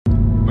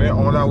We're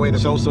on our way to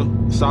show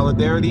some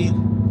solidarity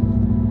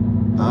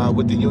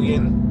with the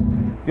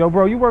union. Yo,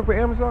 bro, you work for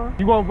Amazon?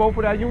 You gonna vote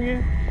for that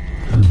union?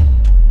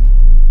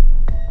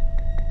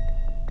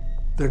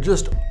 There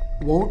just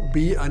won't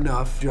be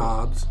enough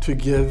jobs to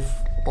give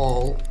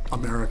all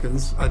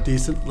Americans a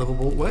decent,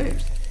 livable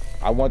wage.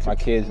 I want my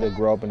kids to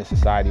grow up in a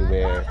society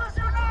where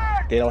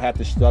they don't have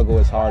to struggle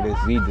as hard as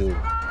we do.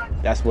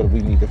 That's what we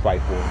need to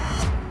fight for.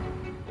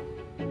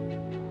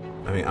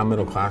 I mean, our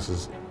middle class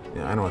is,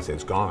 I don't want to say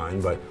it's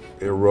gone, but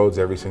it erodes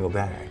every single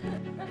day.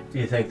 Do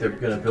you think they're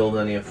going to build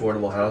any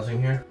affordable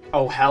housing here?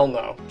 Oh, hell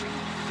no.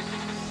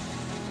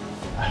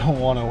 I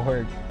don't want to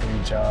work 3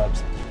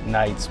 jobs,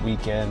 nights,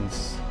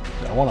 weekends.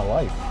 I want a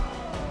life.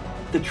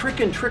 The trick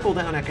in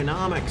trickle-down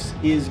economics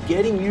is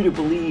getting you to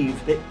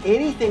believe that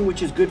anything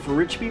which is good for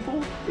rich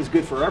people is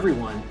good for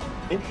everyone,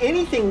 and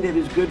anything that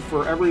is good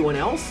for everyone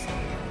else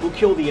will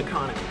kill the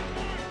economy.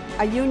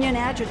 A union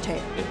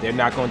agitator. If they're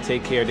not going to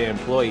take care of their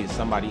employees,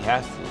 somebody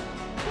has to.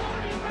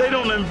 They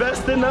don't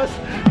invest in us.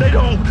 They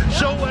don't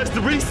show us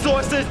the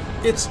resources.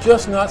 It's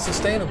just not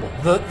sustainable.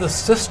 The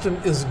system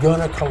is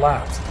gonna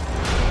collapse.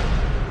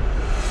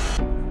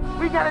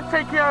 We gotta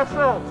take care of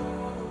ourselves.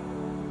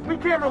 We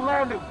can't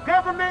rely on the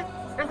government,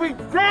 and we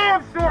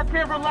damn sure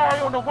can't rely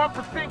on the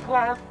 1%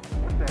 class.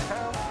 What the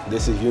hell?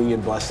 This is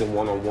union busting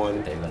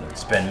 101. They're going to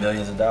spend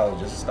millions of dollars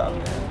just to stop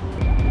that.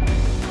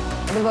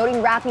 The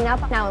voting wrapping up.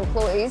 Now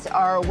employees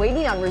are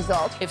waiting on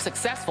results. If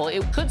successful,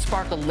 it could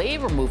spark a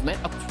labor movement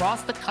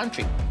across the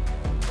country.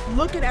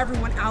 Look at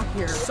everyone out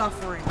here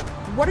suffering.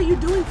 What are you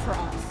doing for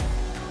us?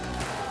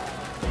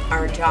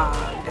 Our job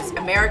as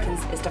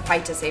Americans is to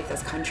fight to save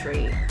this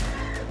country.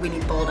 We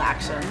need bold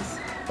actions,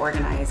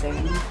 organizing.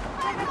 We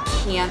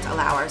can't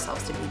allow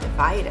ourselves to be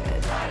divided.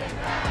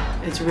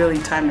 It's really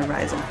time to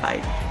rise and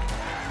fight.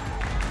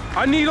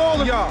 I need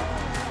all of y'all.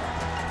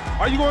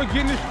 Are you going to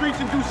get in the streets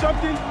and do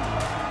something?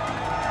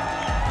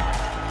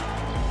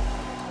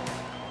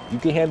 You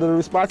can handle the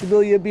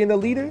responsibility of being a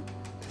leader?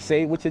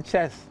 Say it with your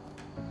chest.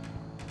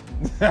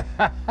 Hey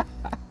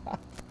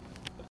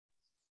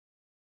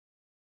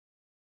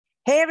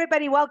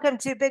everybody, welcome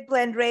to Big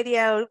Blend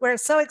Radio. We're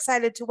so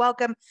excited to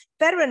welcome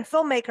veteran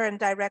filmmaker and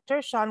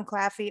director Sean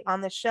Claffey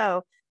on the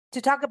show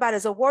to talk about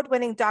his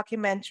award-winning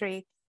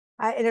documentary,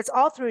 and it's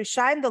all through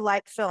Shine the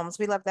Light Films.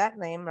 We love that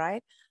name,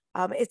 right?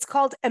 It's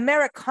called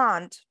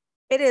Americonned.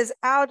 It is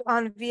out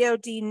on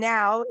VOD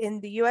now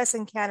in the US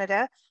and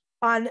Canada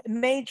on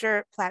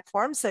major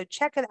platforms, so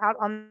check it out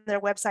on their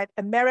website,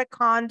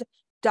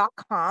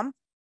 Americonned.com.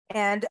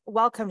 And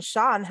welcome,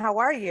 Sean. How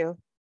are you?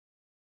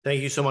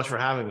 Thank you so much for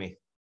having me.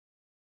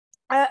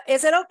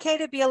 Is it okay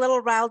to be a little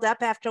riled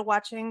up after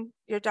watching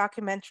your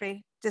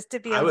documentary? Just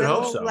to be a would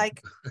little hope so.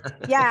 like,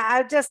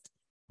 yeah,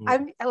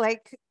 I'm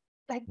like,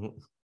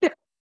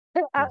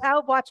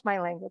 I'll watch my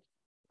language.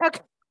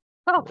 Okay,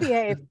 I'll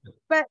behave.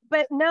 But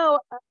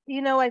no,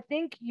 I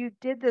think you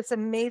did this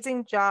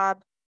amazing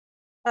job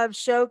of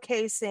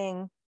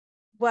showcasing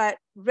what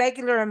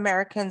regular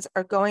Americans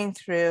are going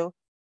through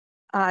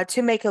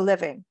to make a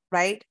living,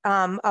 right?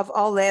 Of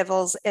all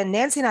levels. And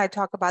Nancy and I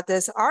talk about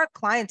this. Our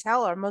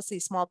clientele are mostly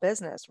small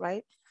business,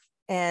 right?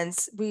 And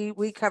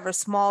we cover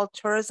small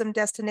tourism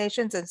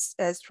destinations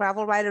as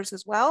travel writers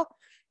as well.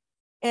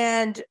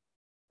 And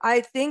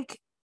I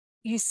think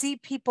you see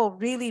people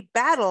really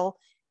battle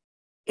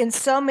in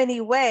so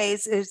many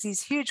ways. There's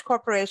these huge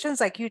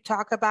corporations like you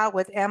talk about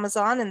with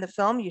Amazon in the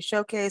film. You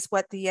showcase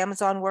what the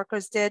Amazon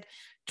workers did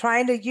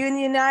trying to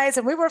unionize,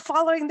 and we were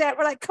following that.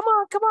 We're like, come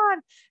on.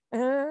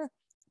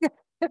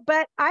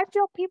 But I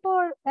feel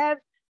people are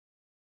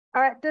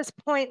at this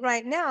point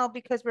right now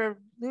because we're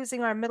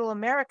losing our middle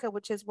America,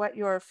 which is what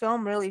your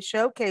film really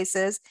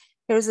showcases.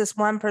 Here's this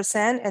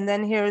 1%, and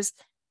then here's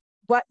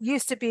what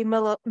used to be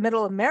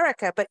middle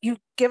America. But you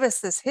give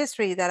us this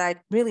history that I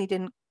really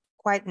didn't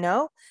quite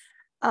know.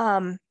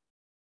 That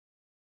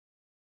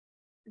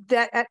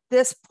at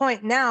this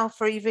point now,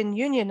 for even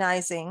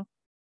unionizing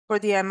for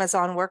the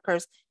Amazon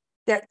workers,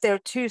 that they're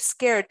too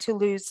scared to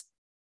lose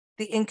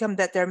the income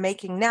that they're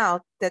making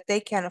now that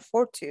they can't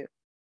afford to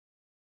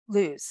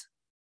lose.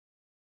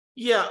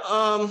 Yeah.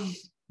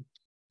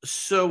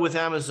 So with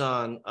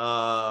Amazon,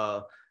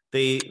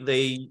 they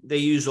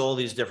use all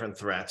these different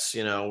threats.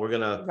 We're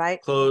gonna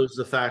close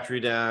the factory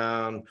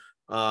down.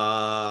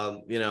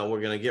 We're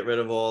gonna get rid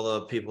of all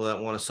the people that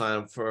want to sign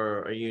up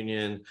for a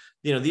union.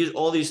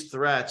 All these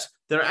threats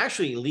that are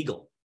actually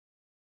illegal.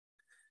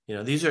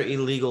 These are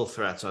illegal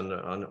threats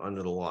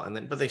under the law,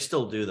 but they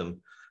still do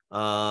them.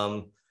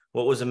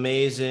 What was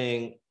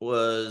amazing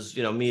was,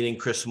 meeting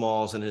Chris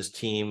Smalls and his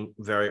team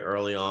very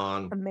early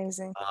on.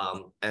 Amazing.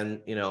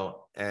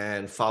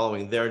 And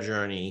following their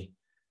journey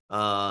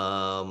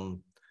they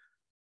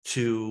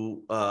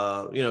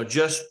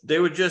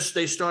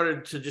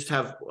started to just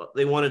have,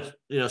 they wanted,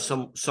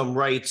 some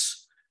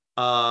rights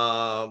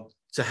to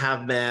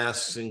have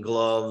masks and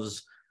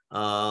gloves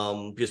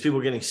because people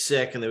were getting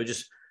sick, and they would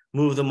just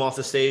move them off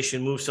the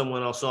station, move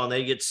someone else on,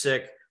 they get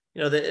sick.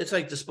 It's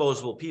like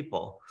disposable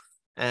people.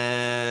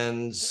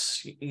 And,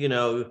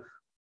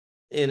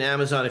 in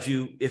Amazon, if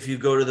you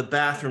go to the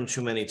bathroom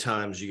too many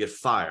times, you get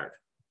fired,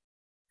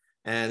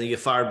 and you get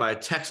fired by a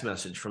text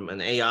message from an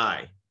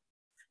AI,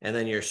 and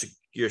then your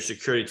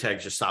security tag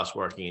just stops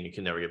working, and you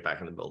can never get back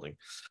in the building.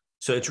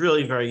 So it's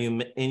really very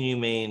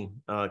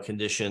inhumane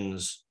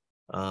conditions.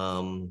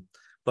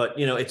 But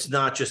it's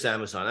not just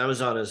Amazon.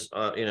 Amazon is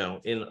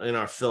in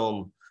our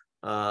film,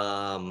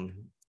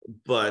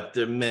 but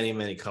there are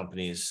many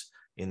companies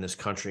in this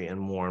country,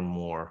 and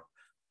more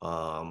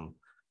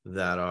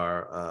that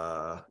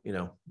are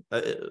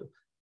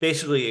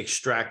basically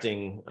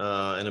extracting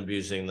and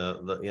abusing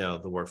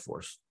the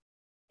workforce.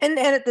 And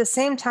at the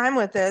same time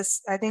with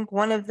this, I think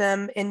one of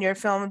them in your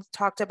film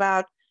talked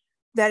about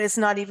that it's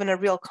not even a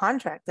real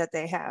contract that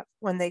they have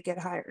when they get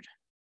hired.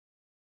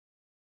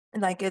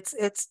 Like it's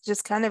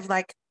just kind of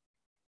like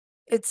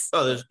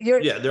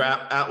they're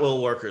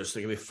at-will workers.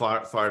 They can be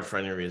fired for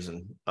any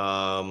reason.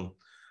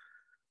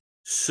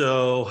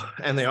 So,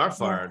 and they are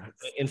fired.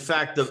 In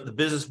fact, the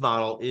business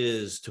model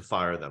is to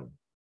fire them.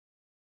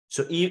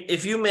 So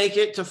if you make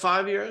it to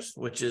 5 years,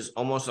 which is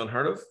almost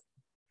unheard of,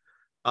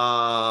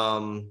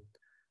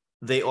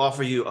 they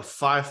offer you a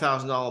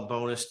 $5,000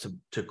 bonus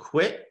to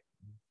quit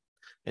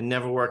and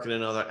never work in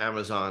another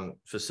Amazon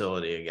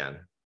facility again,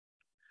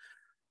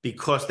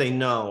 because they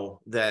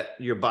know that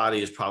your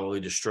body is probably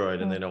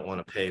destroyed and they don't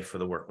want to pay for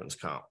the workman's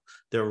comp.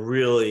 Their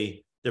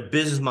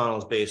business model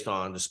is based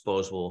on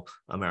disposable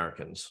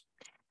Americans.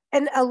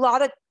 And a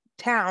lot of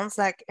towns,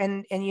 like,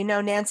 and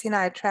Nancy and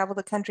I travel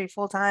the country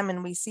full time,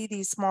 and we see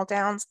these small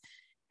towns,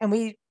 and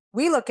we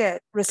look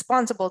at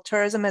responsible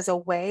tourism as a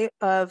way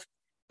of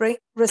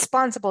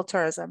responsible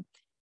tourism.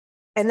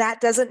 And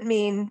that doesn't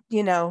mean,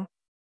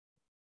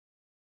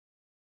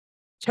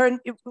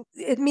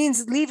 it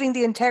means leaving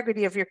the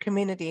integrity of your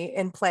community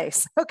in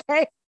place,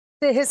 okay?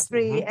 The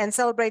history and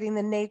celebrating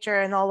the nature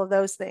and all of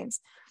those things.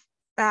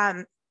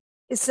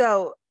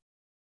 So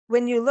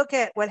when you look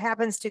at what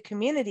happens to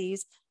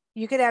communities,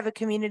 you could have a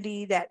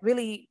community that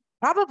really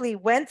probably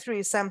went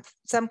through some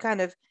kind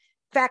of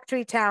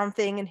factory town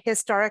thing, and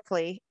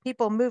historically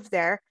people moved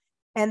there,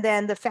 and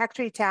then the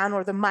factory town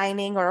or the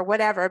mining or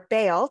whatever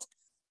bailed,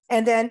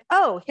 and then,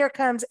 oh, here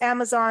comes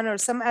Amazon or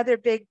some other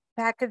big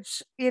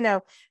package,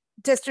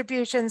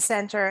 distribution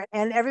center,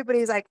 and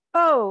everybody's like,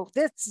 oh,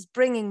 this is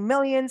bringing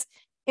millions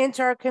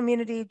into our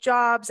community,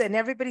 jobs, and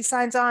everybody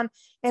signs on.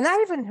 And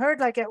I even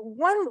heard, like, at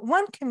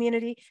one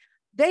community,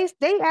 they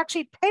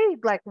actually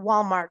paid like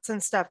Walmarts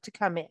and stuff to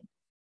come in.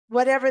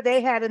 Whatever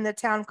they had in the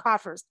town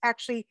coffers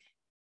actually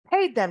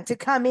paid them to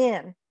come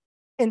in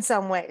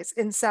some ways,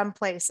 in some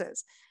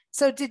places.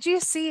 So did you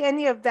see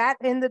any of that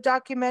in the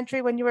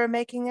documentary when you were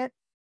making it?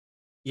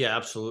 Yeah,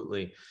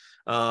 absolutely.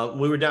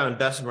 We were down in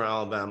Bessemer,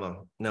 Alabama.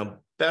 Now,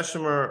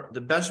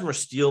 the Bessemer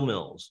steel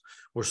mills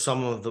were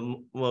some of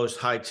the most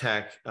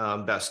high-tech,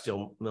 best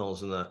steel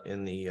mills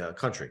in the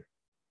country.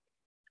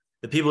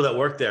 The people that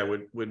worked there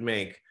would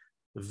make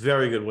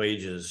very good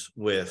wages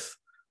with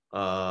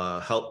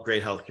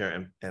great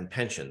healthcare and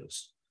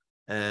pensions.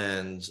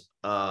 And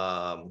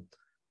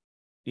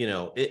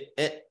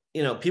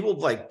people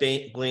like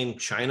blame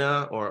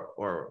China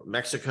or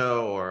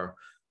Mexico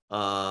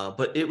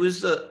but it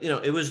was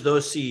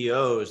those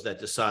CEOs that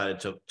decided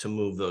to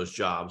move those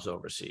jobs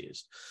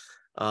overseas.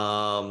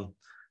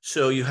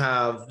 So you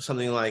have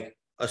something like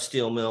a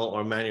steel mill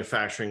or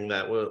manufacturing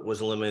that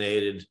was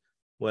eliminated,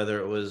 whether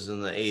it was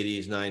in the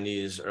 80s,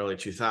 90s, early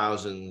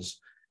 2000s,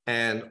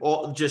 and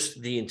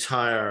just the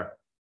entire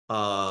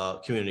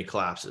community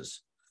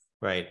collapses,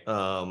 right?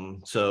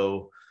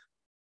 So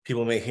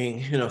people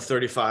making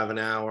 $35 an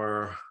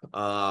hour,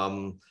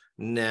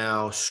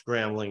 now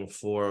scrambling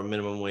for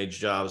minimum wage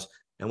jobs.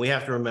 And we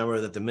have to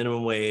remember that the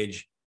minimum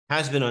wage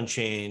has been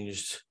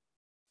unchanged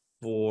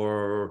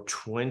for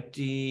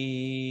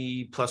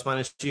 20 plus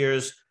minus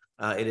years.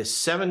 It is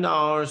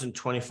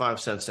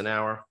 $7.25 an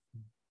hour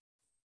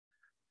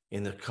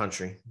in the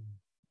country.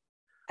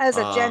 As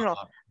a general,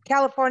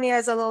 California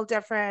is a little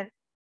different.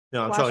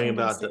 No, I'm talking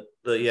about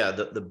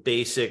the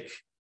basic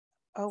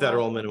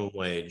federal minimum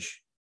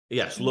wage.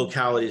 Yes,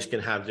 localities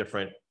can have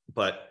different,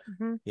 but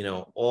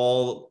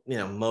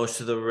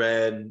most of the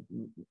red,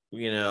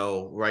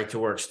 right to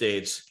work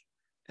states.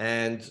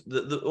 And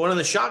one of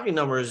the shocking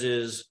numbers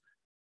is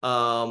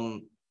it's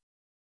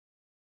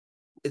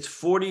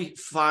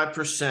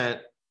 45%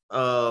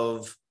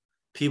 of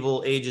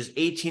people ages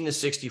 18 to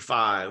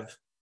 65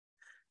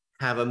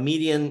 have a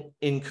median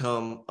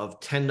income of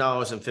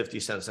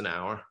 $10.50 an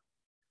hour.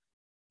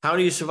 How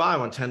do you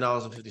survive on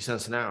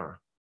 $10.50 an hour?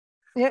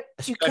 Yep,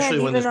 especially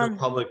when there's no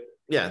public,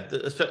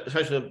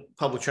 especially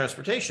public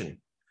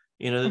transportation.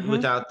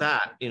 Without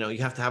that, you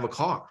have to have a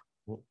car.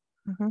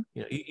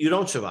 You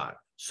don't survive.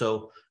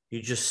 So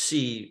you just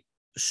see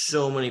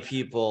so many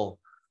people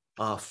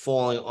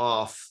falling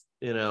off,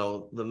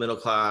 the middle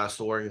class,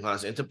 the working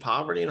class, into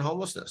poverty and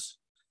homelessness.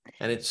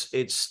 And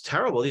it's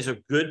terrible. These are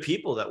good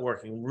people that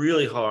working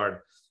really hard,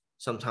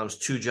 sometimes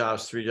 2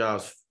 jobs, 3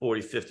 jobs,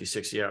 40, 50,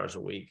 60 hours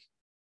a week.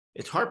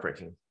 It's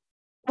heartbreaking.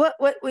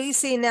 What we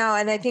see now,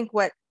 and I think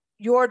what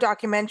your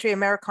documentary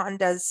Americonned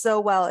does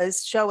so well,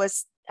 is show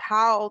us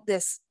how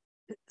this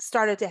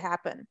started to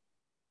happen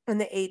in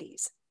the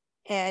 80s.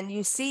 And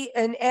you see,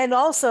 and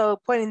also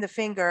pointing the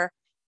finger,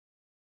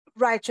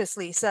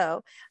 righteously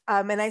so.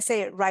 And I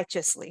say it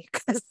righteously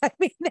because I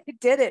mean, they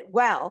did it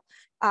well.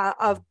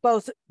 Of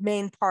both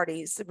main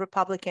parties, the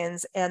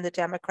Republicans and the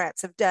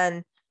Democrats have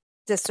done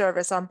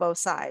disservice on both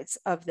sides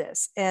of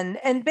this. And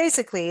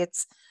basically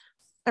it's,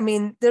 I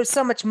mean, there's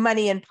so much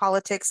money in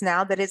politics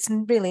now that it's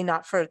really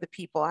not for the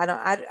people. I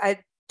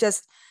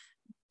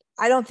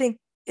don't think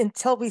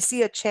until we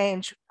see a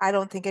change, I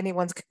don't think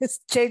anyone's going to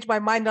change my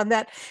mind on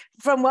that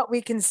from what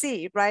we can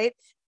see, right?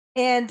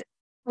 And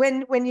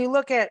when you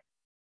look at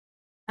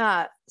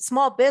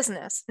small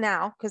business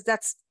now, because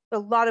that's a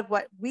lot of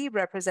what we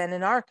represent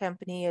in our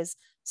company is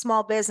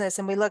small business,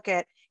 and we look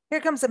at, here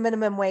comes the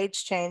minimum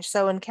wage change.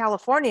 So in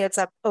California, it's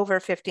up over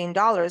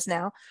 $15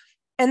 now.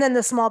 And then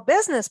the small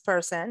business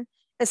person,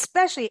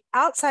 especially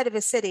outside of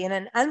a city in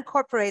an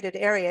unincorporated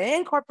area,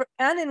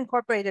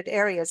 unincorporated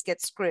areas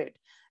get screwed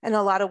in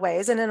a lot of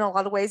ways. And in a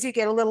lot of ways, you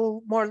get a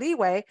little more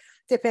leeway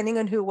depending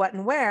on who, what,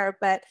 and where.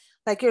 But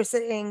like you're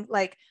saying,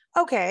 like,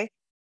 okay,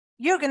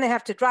 you're going to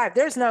have to drive.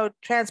 There's no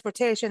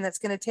transportation that's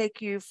going to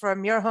take you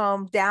from your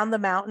home down the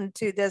mountain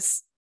to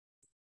this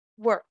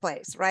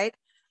workplace, right?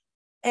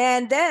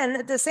 And then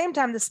at the same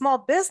time, the small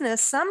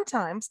business,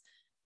 sometimes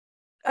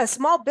a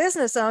small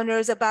business owner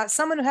is about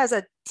someone who has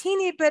a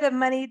teeny bit of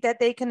money that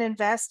they can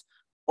invest,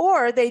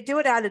 or they do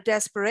it out of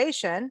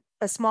desperation,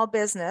 a small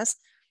business.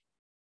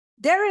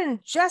 They're in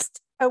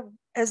just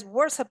as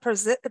worse a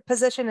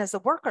position as the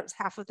workers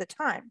half of the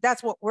time.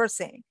 That's what we're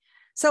seeing.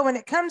 So when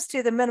it comes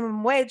to the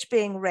minimum wage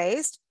being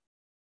raised,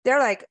 they're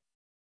like,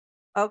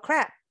 oh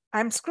crap,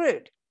 I'm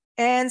screwed.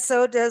 And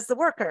so does the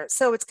worker.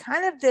 So it's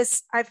kind of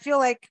this, I feel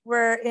like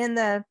we're in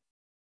the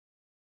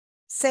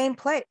same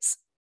place.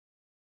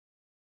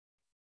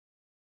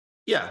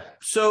 Yeah.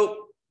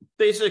 So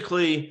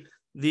basically,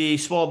 the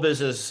small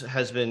business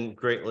has been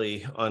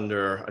greatly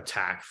under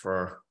attack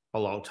for a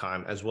long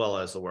time, as well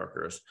as the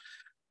workers.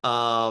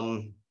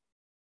 The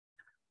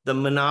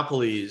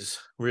monopolies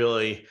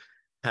really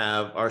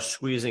are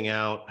squeezing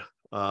out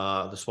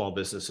the small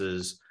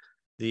businesses.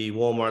 The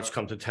Walmarts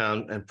come to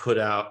town and put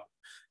out,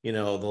 the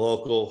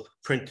local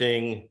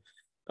printing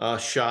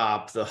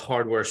shop, the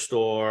hardware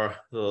store,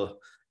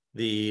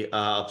 the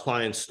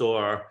appliance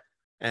store,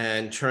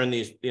 and turn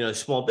these,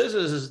 small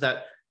businesses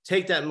that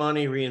take that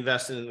money,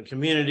 reinvest it in the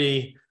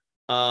community,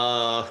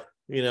 sponsor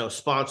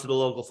the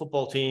local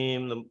football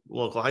team, the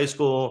local high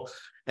school,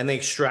 and they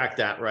extract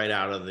that right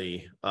out of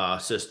the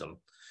system.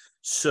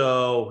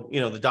 So,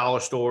 the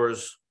dollar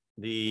stores,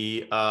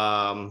 the,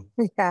 all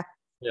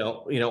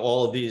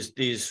of these,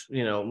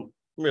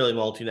 really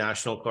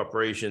multinational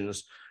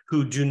corporations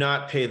who do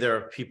not pay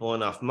their people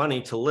enough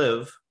money to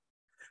live,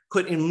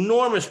 put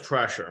enormous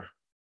pressure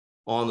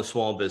on the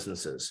small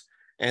businesses.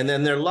 And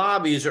then their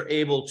lobbies are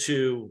able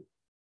to,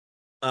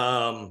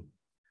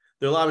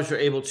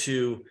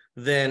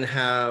 then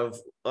have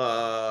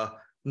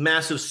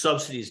massive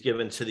subsidies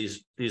given to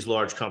these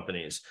large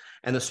companies,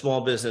 and the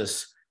small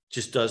business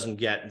just doesn't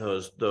get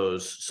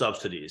those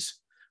subsidies.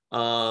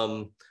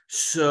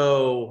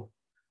 So,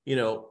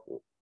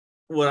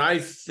 what I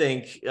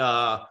think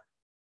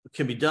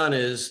can be done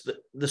is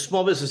the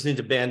small business need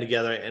to band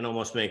together and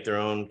almost make their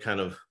own kind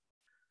of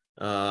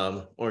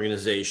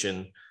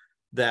organization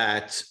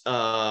that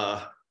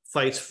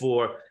fights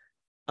for,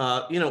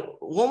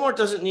 Walmart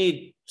doesn't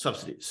need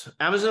subsidies.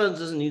 Amazon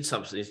doesn't need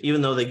subsidies,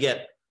 even though they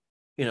get,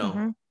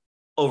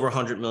 over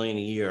 100 million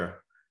a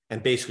year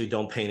and basically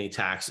don't pay any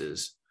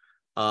taxes.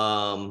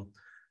 And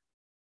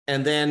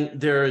then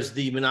there's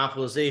the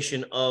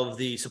monopolization of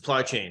the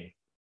supply chain.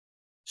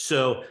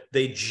 So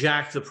they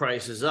jack the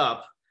prices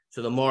up,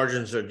 so the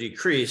margins are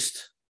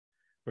decreased,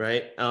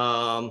 right?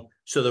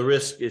 So the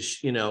risk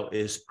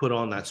is put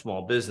on that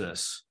small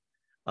business.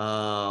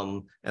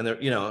 And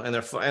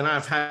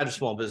I've had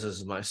small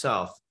businesses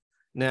myself.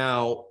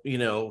 Now,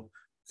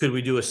 could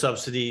we do a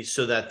subsidy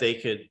so that they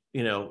could,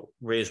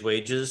 raise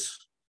wages?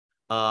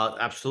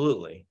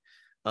 Absolutely.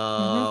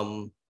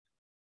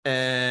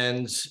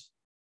 And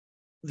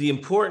the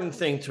important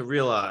thing to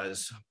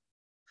realize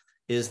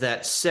is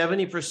that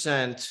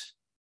 70%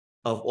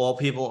 of all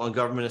people on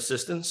government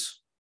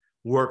assistance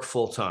work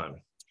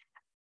full-time.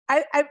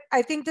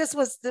 I think this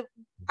was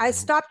I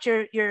stopped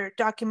your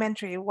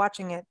documentary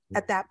watching it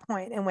at that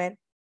point and went,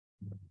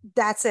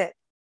 that's it.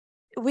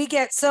 We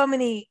get so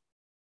many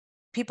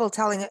people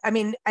telling it. I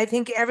mean, I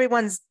think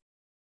everyone's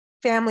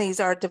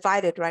families are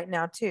divided right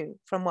now too,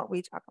 from what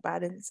we talk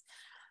about. And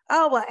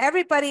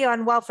everybody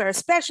on welfare,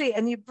 especially,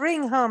 and you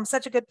bring home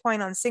such a good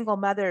point on single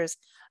mothers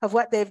of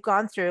what they've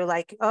gone through,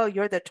 like, oh,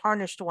 you're the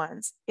tarnished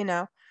ones,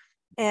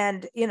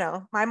 and,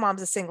 my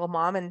mom's a single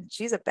mom and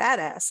she's a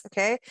badass.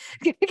 Okay.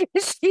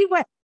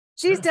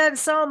 She's done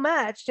so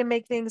much to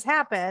make things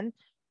happen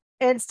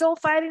and still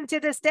fighting to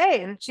this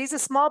day. And she's a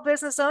small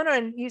business owner.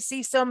 And you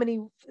see so many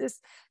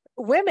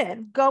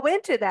women go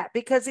into that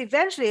because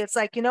eventually it's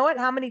like, you know what,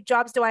 how many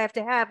jobs do I have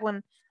to have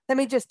when, let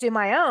me just do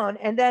my own.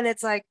 And then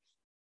it's like,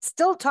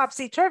 still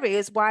topsy-turvy,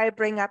 is why I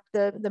bring up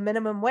the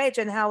minimum wage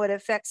and how it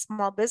affects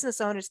small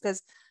business owners,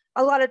 because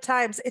a lot of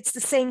times it's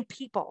the same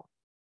people,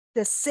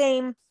 the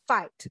same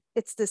fight.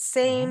 It's the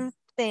same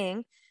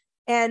thing.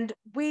 And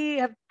we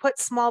have put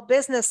small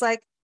business,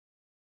 like,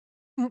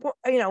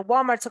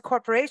 Walmart's a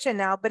corporation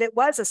now, but it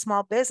was a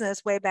small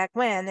business way back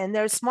when. And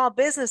there's small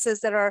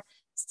businesses that are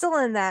still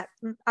in that,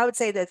 I would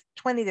say the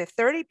 20 to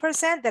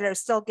 30% that are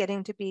still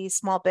getting to be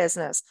small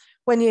business,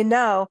 when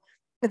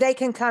they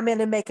can come in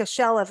and make a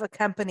shell of a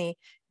company.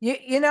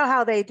 You know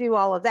how they do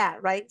all of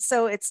that, right?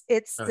 So it's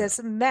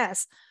this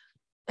mess.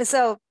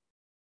 So,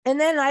 and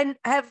then I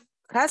have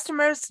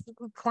customers,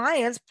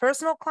 clients,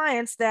 personal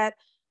clients that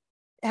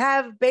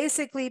have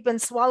basically been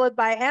swallowed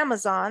by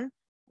Amazon,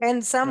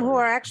 and some who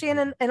are actually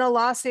in a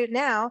lawsuit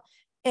now.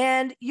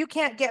 And you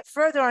can't get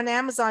further on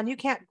Amazon. You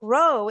can't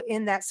grow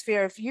in that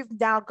sphere if you've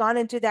now gone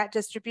into that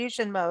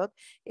distribution mode,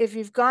 if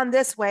you've gone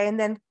this way. And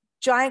then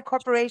giant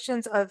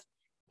corporations of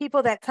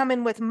people that come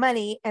in with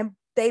money and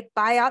they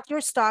buy out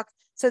your stock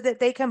so that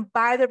they can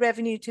buy the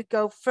revenue to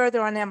go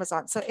further on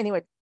Amazon. So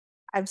anyway,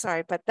 I'm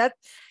sorry, but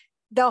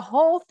the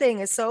whole thing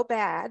is so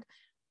bad.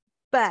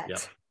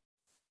 But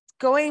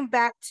going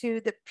back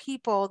to the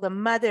people, the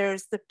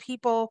mothers, the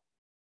people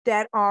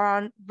that are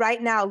on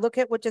right now, look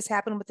at what just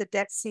happened with the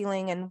debt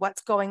ceiling and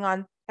what's going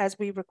on as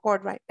we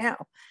record right now.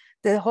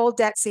 The whole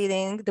debt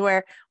ceiling,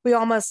 where we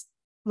almost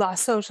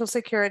lost Social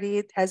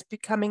Security as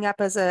coming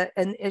up as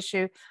an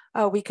issue.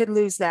 Oh, we could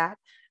lose that.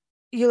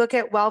 You look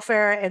at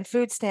welfare and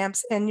food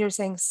stamps, and you're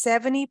saying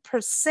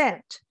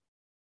 70%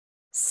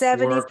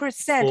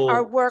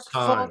 are work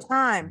full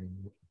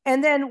time.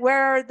 And then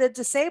where are the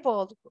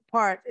disabled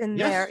part in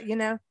there,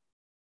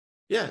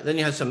 Yeah, then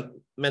you have some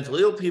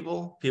mentally ill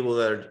people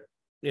that are,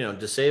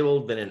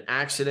 disabled, been in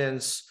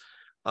accidents,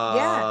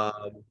 have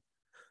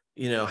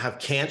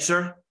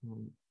cancer,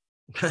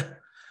 had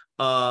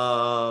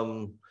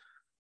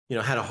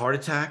a heart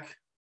attack.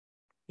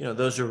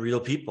 Those are real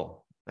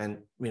people. And,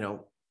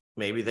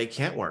 maybe they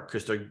can't work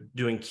because they're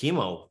doing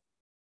chemo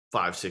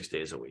 5-6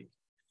 days a week,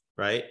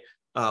 right?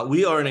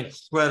 We are an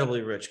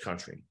incredibly rich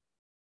country.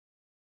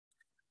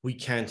 We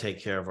can take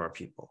care of our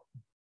people.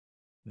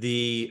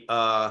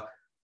 Since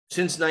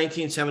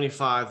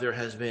 1975, there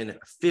has been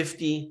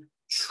 $50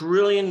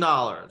 trillion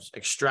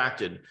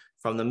extracted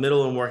from the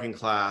middle and working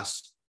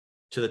class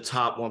to the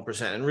top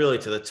 1%, and really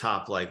to the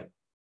top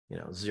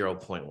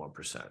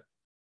 0.1%.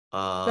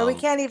 So we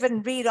can't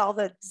even read all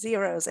the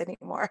zeros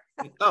anymore.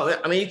 You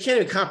can't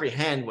even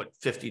comprehend what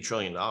 $50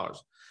 trillion.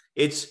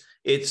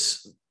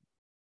 It's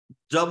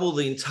double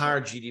the entire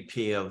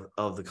GDP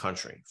of the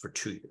country for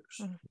 2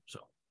 years.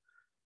 So,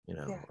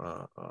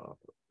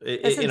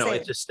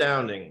 it's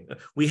astounding.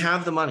 We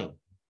have the money.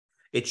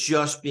 It's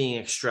just being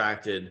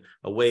extracted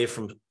away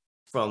from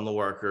the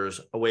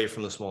workers, away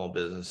from the small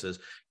businesses.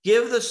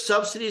 Give the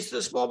subsidies to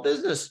the small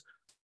business.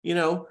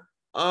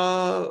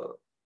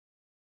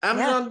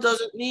 Amazon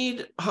doesn't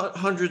need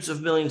hundreds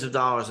of millions of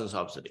dollars in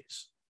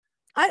subsidies.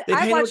 I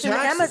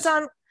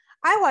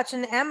watched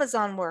an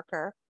Amazon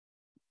worker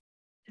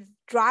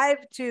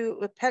drive to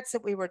the pets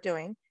that we were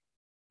doing,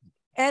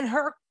 and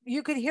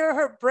you could hear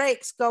her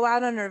brakes go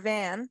out on her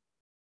van,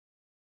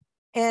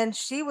 and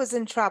she was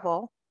in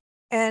trouble.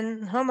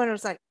 And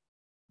homeowner's like,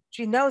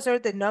 she knows her,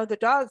 they know the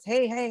dogs.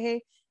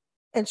 Hey.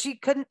 And she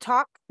couldn't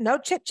talk, no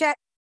chit chat.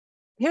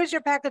 Here's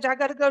your package, I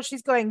gotta go.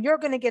 She's going, you're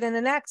gonna get in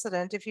an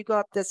accident if you go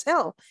up this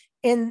hill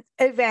in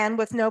a van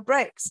with no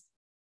brakes.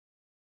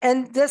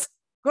 And this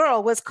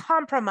girl was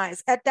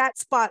compromised at that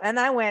spot. And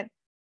I went,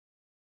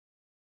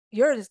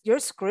 you're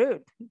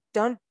screwed.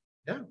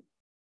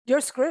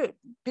 You're screwed,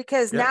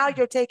 because now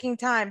you're taking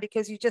time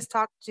because you just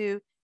talked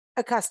to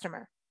a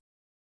customer.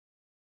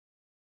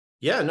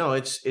 Yeah, no,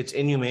 it's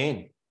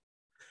inhumane.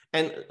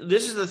 And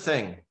this is the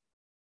thing.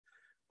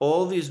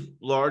 All these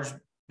large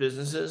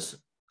businesses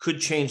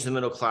could change the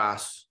middle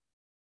class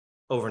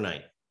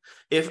overnight.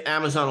 If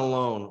Amazon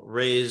alone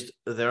raised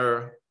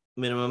their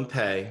minimum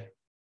pay,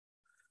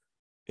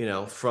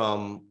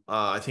 from,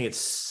 I think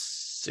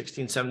it's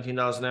 $16,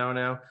 $17 an hour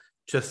now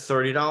to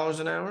 $30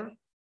 an hour,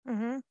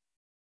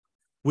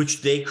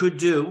 which they could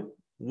do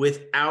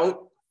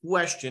without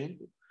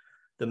question.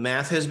 The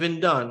math has been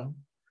done.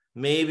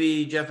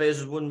 Maybe Jeff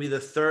Bezos wouldn't be the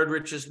third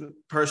richest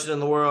person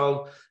in the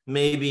world.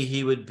 Maybe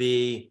he would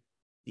be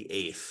the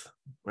 8th,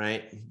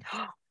 right?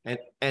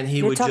 And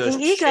he would just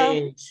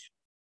change.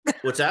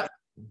 What's that?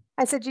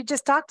 I said, you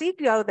just talked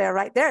ego there,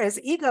 right there. His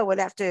ego would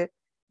have to,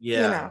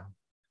 Yeah,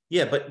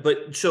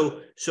 but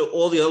so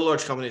all the other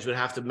large companies would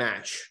have to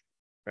match,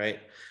 right?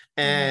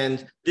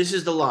 And this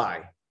is the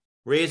lie.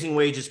 Raising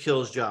wages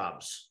kills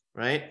jobs,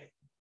 right?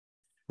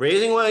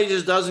 Raising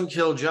wages doesn't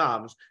kill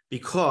jobs,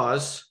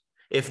 because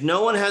if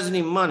no one has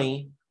any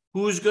money,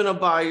 who's going to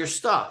buy your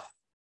stuff?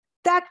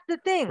 That's the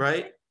thing,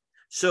 right?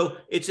 So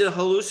it's a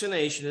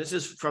hallucination. This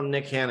is from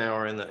Nick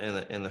Hanauer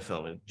in the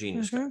film,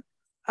 genius guy.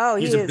 Oh,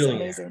 he's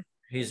amazing.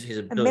 He's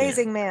a billionaire.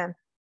 Amazing man.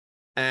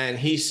 And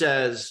he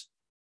says,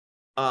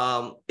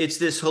 it's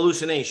this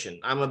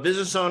hallucination. I'm a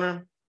business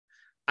owner.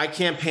 I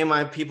can't pay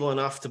my people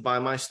enough to buy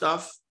my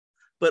stuff.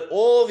 but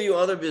all of you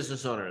other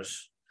business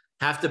owners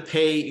have to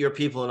pay your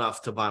people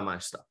enough to buy my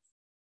stuff.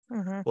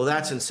 Mm-hmm. Well,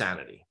 that's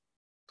insanity,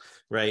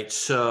 right?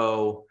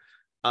 So,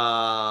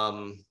 how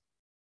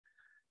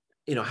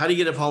do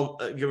you get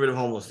rid of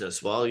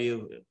homelessness? Well,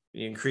 you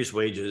increase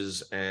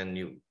wages and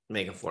you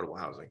make affordable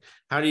housing.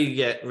 How do you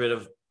get rid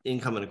of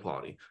income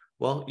inequality?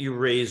 Well, you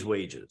raise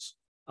wages.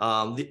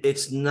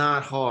 It's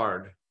not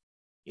hard.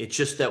 It's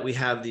just that we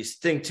have these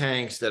think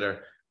tanks that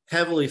are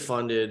heavily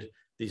funded,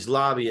 these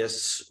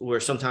lobbyists where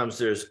sometimes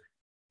there's,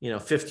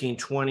 15,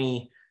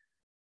 20,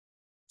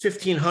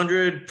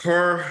 1,500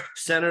 per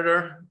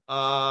senator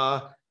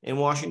in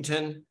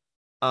Washington,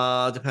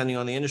 depending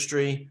on the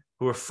industry,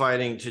 who are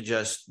fighting to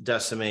just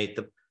decimate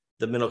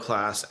the middle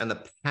class and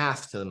the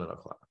path to the middle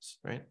class,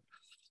 right?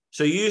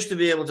 So you used to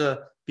be able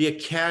to be a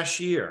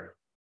cashier,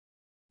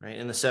 right,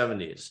 in the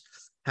 70s,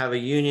 have a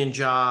union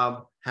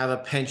job, have a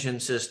pension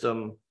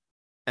system,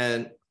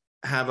 and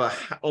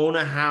own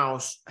a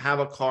house, have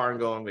a car, and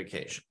go on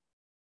vacation.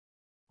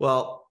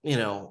 Well,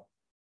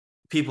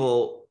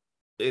 people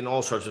in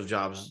all sorts of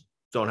jobs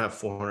don't have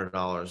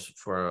 $400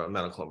 for a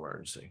medical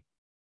emergency.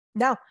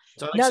 No,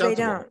 they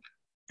don't.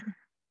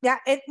 Yeah,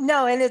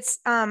 and it's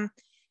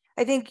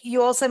I think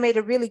you also made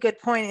a really good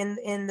point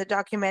in the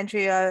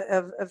documentary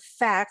of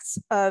facts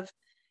of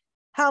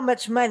how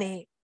much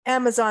money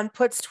Amazon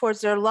puts towards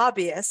their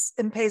lobbyists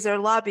and pays their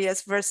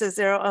lobbyists versus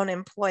their own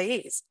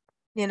employees.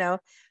 The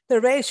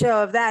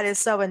ratio of that is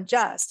so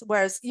unjust,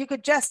 whereas you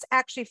could just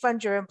actually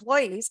fund your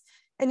employees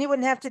and you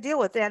wouldn't have to deal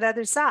with that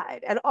other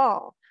side at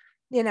all.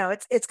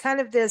 It's kind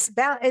of this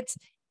balance.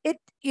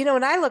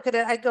 When I look at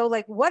it, I go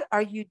like, what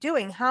are you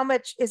doing? How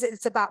much is it?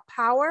 It's about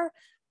power.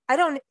 I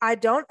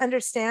don't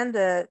understand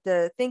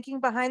the thinking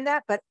behind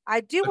that, but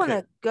I do want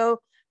to go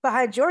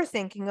behind your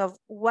thinking of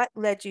what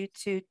led you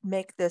to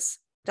make this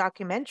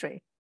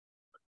documentary.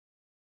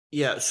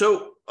 Yeah.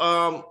 So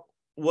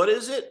what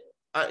is it?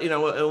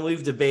 And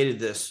we've debated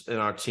this in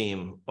our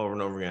team over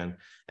and over again,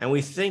 and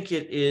we think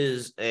it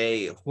is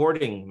a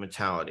hoarding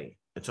mentality.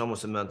 It's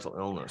almost a mental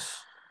illness.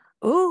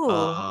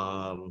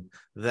 Ooh.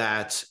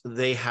 That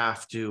they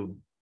have to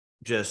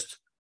just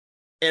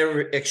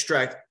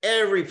extract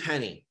every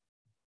penny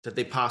that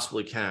they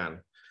possibly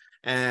can.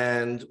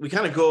 And we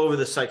kind of go over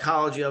the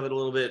psychology of it a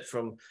little bit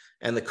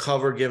and the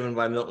cover given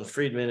by Milton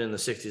Friedman in the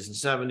 60s and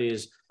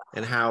 70s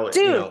and how,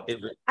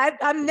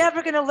 I'm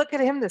never going to look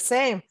at him the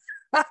same.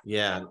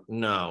 Yeah,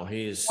 no,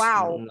 he's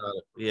wow.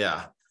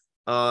 Yeah.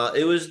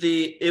 It was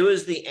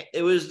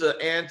the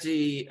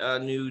anti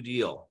New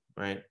Deal,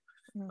 right?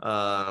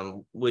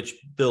 Which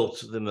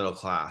built the middle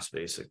class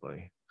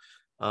basically.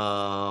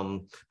 But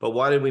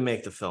why did we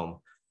make the film?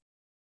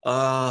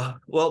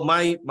 Well,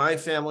 my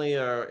family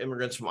are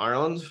immigrants from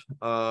Ireland,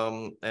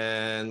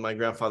 and my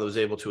grandfather was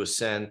able to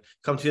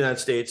come to the United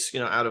States,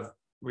 out of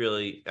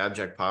really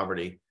abject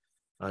poverty.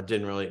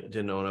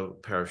 Didn't own a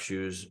pair of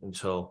shoes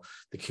until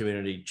the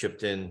community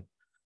chipped in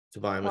to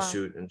buy him a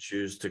suit and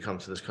shoes to come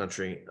to this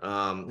country.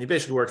 He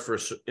basically worked for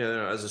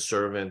as a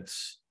servant,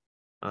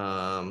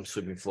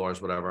 sweeping floors,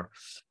 whatever.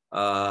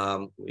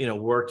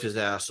 Worked his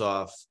ass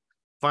off.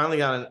 Finally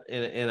got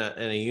in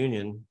a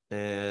union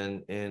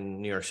in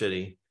New York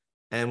City,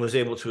 and was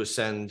able to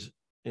ascend.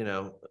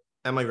 And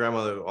my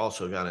grandmother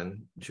also got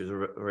in. She was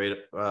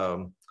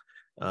a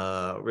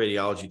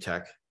radiology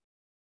tech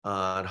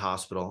at a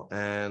hospital,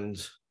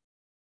 and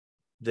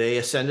they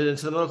ascended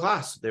into the middle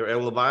class. They were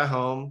able to buy a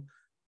home.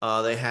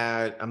 They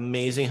had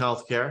amazing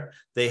healthcare.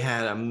 They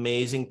had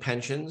amazing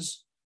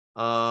pensions.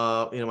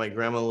 My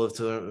grandma lived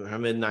to her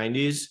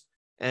mid-90s,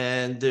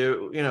 and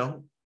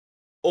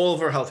all of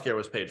her healthcare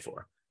was paid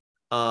for.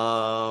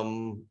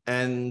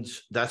 And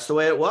that's the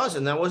way it was.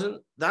 And that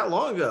wasn't that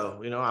long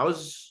ago. I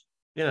was,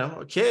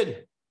 a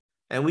kid,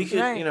 and we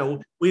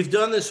could, we've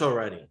done this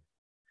already,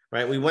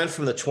 right? We went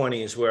from the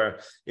 20s where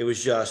it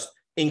was just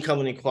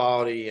income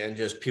inequality and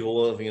just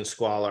people living in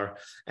squalor.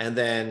 And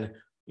then,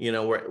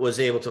 was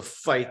able to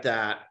fight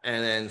that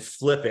and then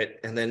flip it.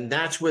 And then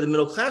that's where the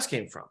middle class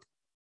came from.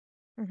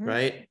 Mm-hmm.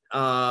 Right.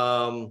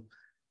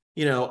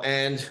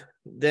 And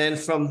then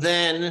from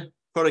then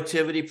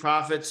productivity,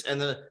 profits, and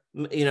the,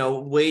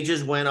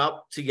 wages went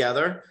up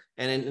together.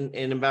 And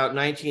in about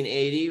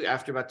 1980,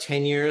 after about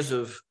 10 years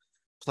of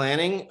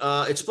planning,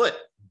 it split.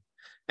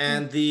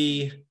 And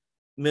the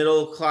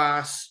middle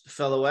class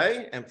fell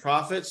away, and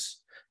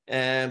profits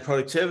and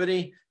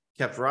productivity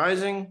kept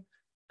rising.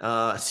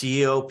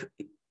 CEO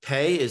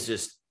pay is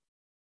just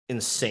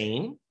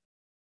insane.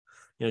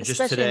 Just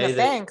especially today, in the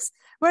banks.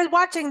 We're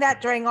watching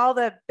that during all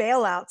the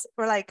bailouts.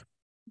 We're like,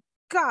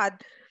 God.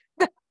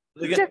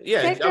 I'm going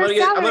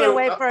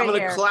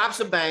to collapse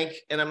a bank,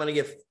 and I'm going to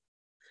get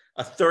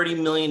a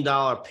 $30 million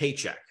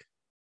paycheck.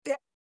 Yeah.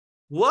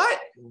 What?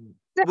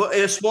 Well,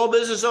 if a small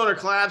business owner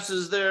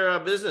collapses their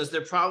business,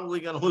 they're probably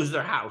going to lose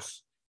their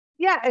house.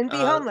 Yeah, and be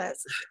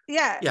homeless.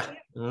 Yeah. Yeah.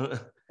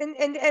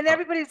 And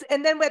everybody's,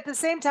 and then at the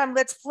same time,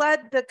 let's flood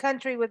the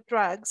country with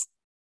drugs,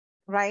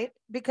 right?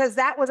 Because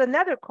that was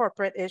another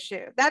corporate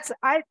issue.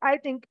 I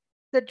think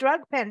the drug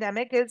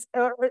pandemic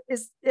or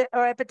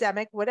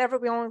epidemic, whatever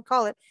we want to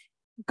call it,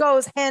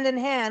 goes hand in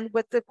hand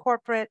with the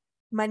corporate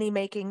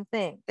money-making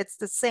thing. It's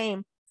the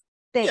same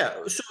thing. Yeah.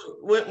 So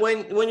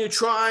when you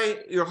try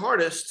your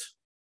hardest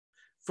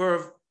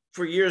for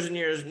years and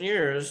years and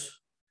years,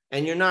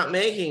 and you're not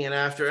making it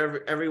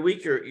after every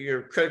week,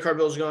 your credit card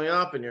bill is going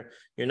up, and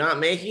you're not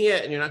making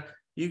it, and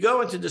you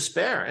go into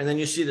despair, and then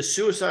you see the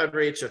suicide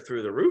rates are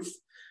through the roof.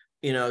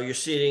 You're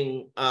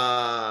seeing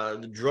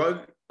the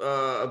drug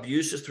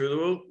abuse is through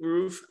the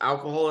roof,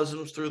 alcoholism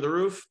is through the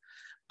roof.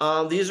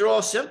 These are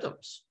all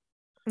symptoms.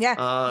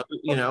 Yeah.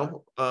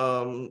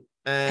 And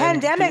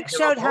pandemic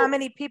showed how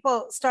many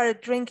people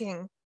started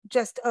drinking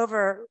just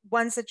over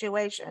one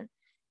situation.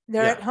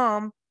 They're at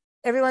home.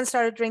 Everyone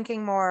started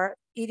drinking more,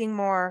 eating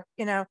more,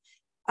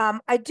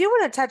 I do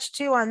want to touch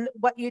too on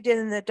what you did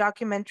in the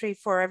documentary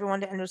for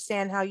everyone to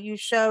understand how you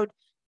showed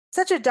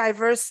such a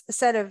diverse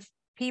set of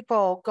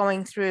people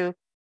going through,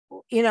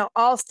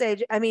 all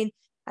stage. I mean,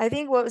 I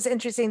think what was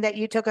interesting that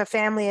you took a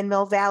family in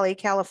Mill Valley,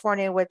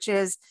 California, which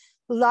is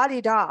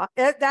la-di-da.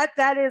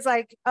 That is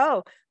like,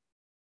 oh,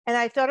 and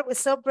I thought it was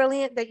so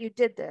brilliant that you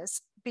did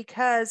this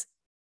because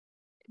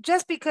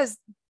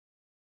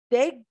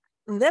they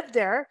lived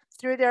there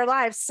through their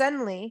lives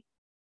suddenly.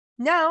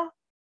 No,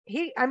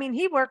 he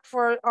worked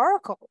for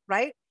Oracle,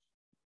 right?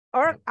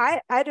 Or I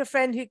had a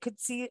friend who could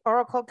see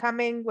Oracle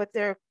coming with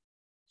their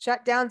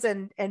shutdowns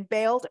and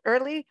bailed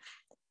early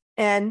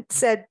and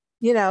said,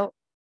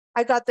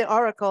 I got the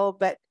Oracle,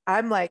 but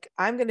I'm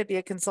going to be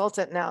a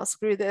consultant now.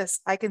 Screw this.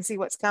 I can see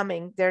what's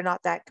coming. They're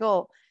not that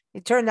cool.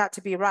 It turned out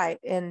to be right.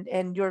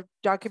 And your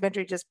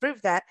documentary just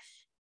proved that.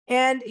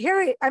 And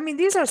here,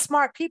 these are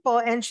smart people,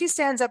 and she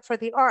stands up for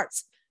the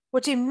arts,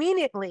 which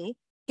immediately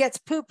gets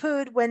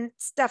poo-pooed when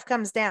stuff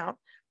comes down.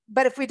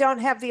 But if we don't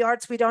have the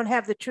arts, we don't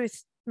have the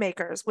truth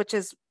makers, which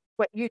is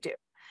what you do.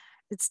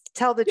 It's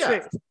tell the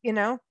truth,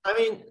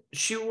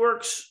 She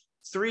works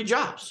 3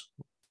 jobs,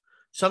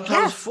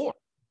 sometimes 4.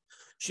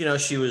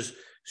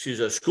 She's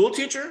a school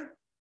teacher.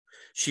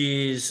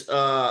 She's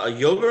a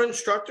yoga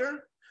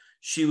instructor.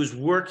 She was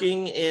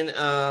working in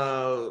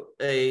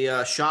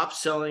a shop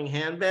selling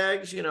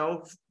handbags,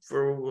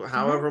 for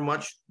however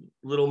much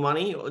little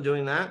money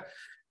doing that.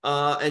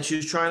 And she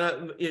was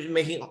trying to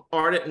making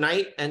art at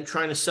night and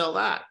trying to sell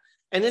that.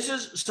 And this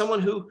is someone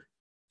who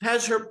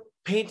has her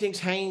paintings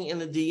hanging in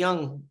the De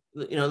Young,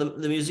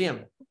 the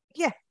museum.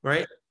 Yeah.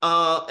 Right.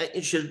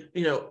 And she has,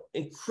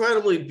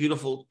 incredibly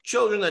beautiful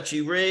children that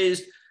she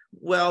raised.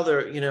 Well,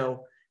 they're,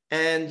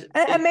 and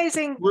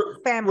amazing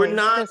family.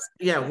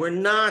 We're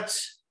not,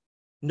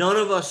 none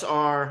of us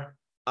are,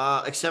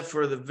 except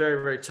for the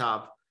very, very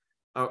top.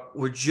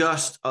 We're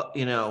just, a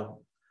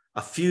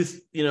few,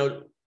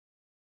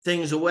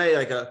 things away,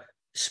 like a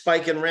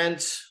spike in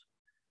rent.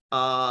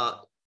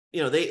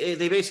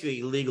 They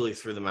basically legally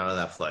threw them out of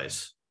that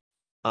place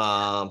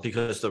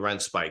because the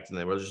rent spiked, and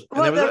they were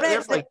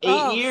there for like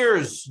 8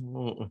 years. They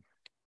were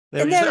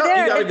just,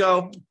 you gotta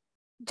go.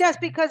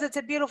 Just because it's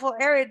a beautiful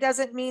area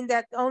doesn't mean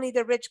that only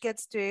the rich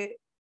gets to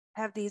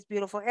have these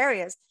beautiful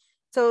areas.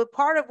 So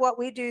part of what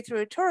we do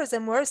through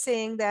tourism, we're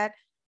seeing that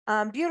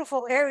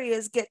beautiful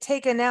areas get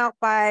taken out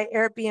by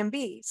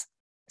Airbnbs.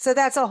 So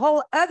that's a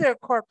whole other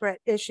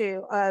corporate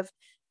issue of,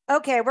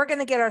 okay, we're going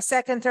to get our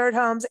second, third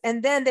homes,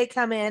 and then they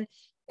come in.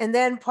 And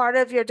then part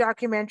of your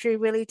documentary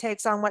really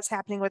takes on what's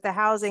happening with the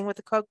housing, with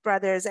the Koch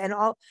brothers and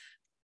all.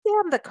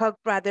 Damn the Koch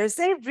brothers.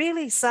 They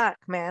really suck,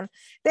 man.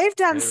 They've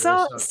done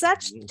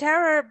such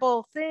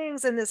terrible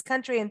things in this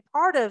country. And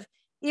part of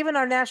even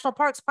our national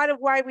parks, part of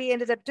why we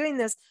ended up doing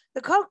this,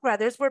 the Koch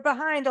brothers were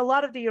behind a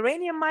lot of the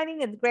uranium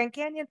mining in the Grand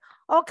Canyon,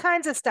 all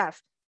kinds of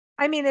stuff.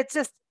 It's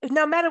just,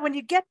 no matter when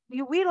you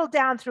wheedle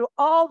down through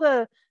all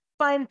the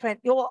fine print,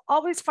 you'll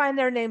always find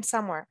their name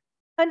somewhere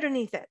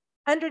underneath it,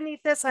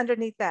 underneath this,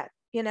 underneath that,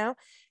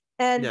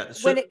 And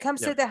when it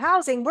comes to the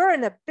housing, we're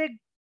in a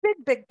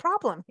big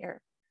problem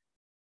here.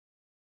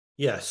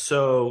 Yeah.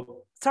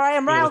 So sorry,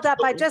 I'm riled up.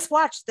 I just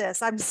watched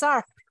this. I'm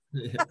sorry.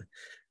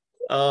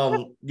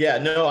 I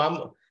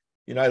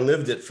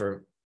lived it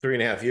for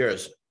 3.5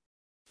 years.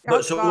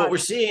 What we're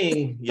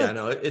seeing,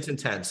 it's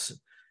intense.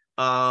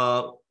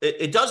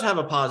 It does have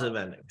a positive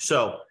ending.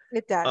 So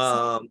it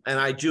does. And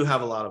I do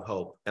have a lot of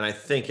hope. And I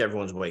think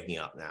everyone's waking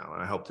up now.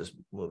 And I hope this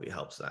movie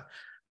helps that.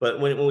 But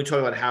when we talk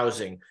about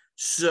housing,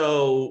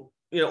 so,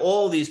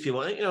 all these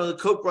people, the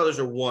Koch brothers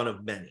are one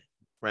of many,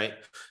 right?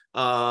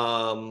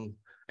 And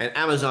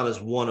Amazon is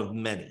one of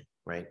many,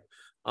 right?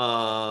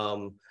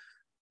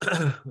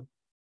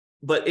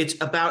 But it's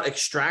about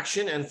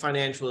extraction and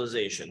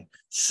financialization.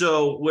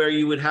 So where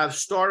you would have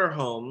starter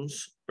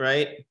homes,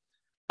 right?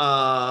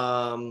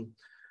 Or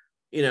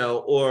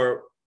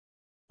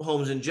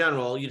homes in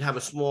general, you'd have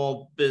a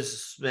small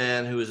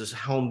businessman who is a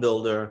home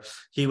builder.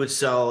 He would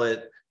sell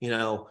it,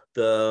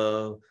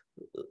 the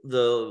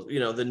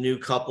new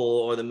couple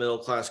or the middle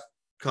class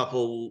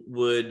couple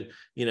would,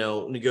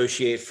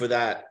 negotiate for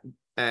that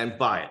and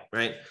buy it,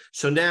 right?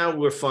 So now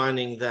we're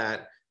finding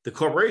that the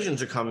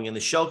corporations are coming in, the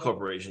shell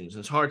corporations.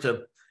 And it's hard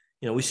to,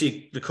 we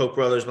see the Koch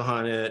brothers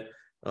behind it,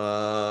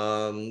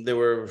 There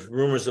were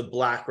rumors of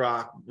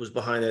BlackRock was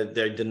behind it.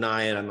 They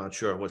deny it. I'm not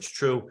sure what's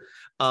true.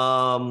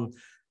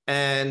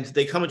 And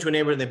they come into a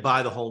neighborhood and they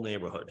buy the whole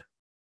neighborhood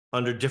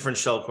under different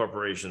shell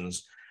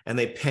corporations, and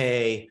they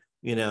pay,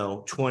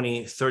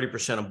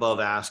 20-30% above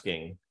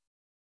asking.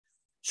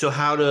 So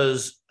how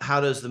does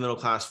the middle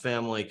class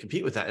family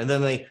compete with that? And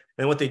then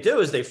what they do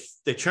is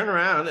they turn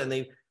around and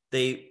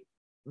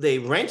they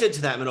rent it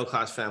to that middle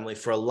class family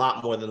for a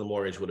lot more than the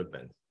mortgage would have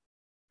been.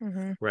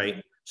 Mm-hmm.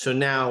 Right. So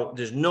now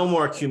there's no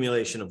more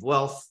accumulation of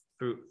wealth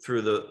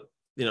through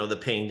the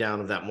paying down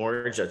of that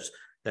mortgage.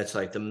 That's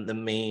like the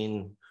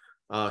main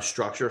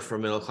structure for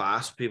middle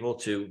class people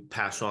to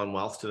pass on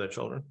wealth to their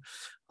children.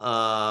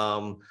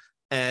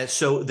 And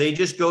so they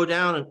just go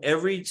down in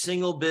every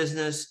single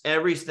business,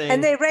 everything,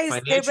 and they raise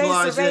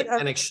the rate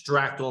and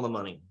extract all the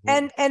money,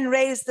 and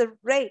raise the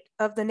rate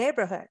of the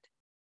neighborhood,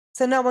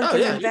 so no one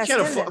can invest you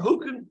can't in afford, it. Who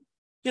can?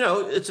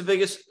 It's the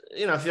biggest.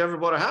 If you ever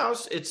bought a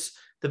house, it's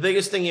the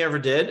biggest thing you ever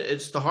did.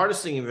 It's the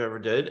hardest thing you've ever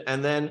did,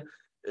 and then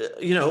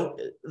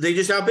they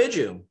just outbid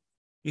you.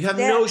 You have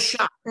no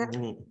shot.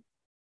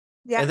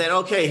 Yeah. And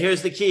then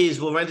here's the keys.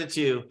 We'll rent it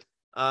to you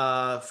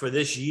for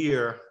this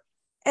year.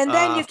 And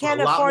then you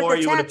can't afford the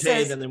taxes. You would have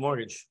paid than the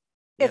mortgage.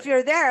 If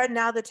you're there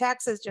now, the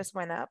taxes just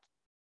went up.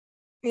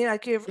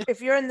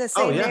 If you're in the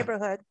same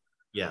neighborhood,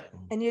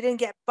 and you didn't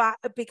get bought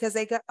because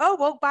they go, oh,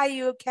 we'll buy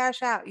you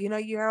cash out. You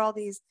hear all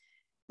these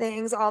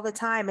things all the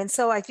time, and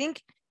so I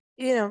think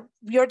your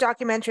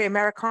documentary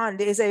Americonned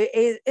is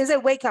a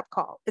wake up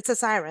call. It's a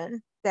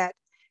siren that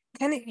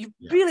kind of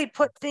really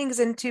put things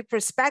into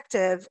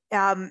perspective,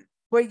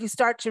 where you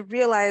start to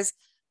realize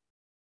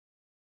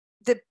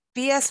the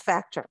BS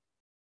factor.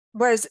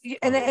 Whereas,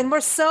 and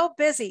we're so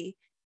busy,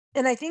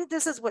 and I think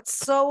this is what's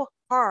so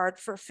hard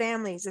for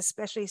families,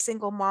 especially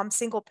single moms,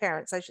 single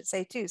parents, I should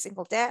say too,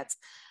 single dads.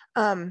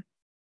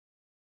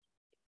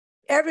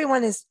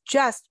 Everyone is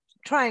just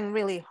trying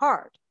really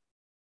hard.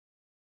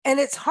 And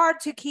it's hard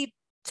to keep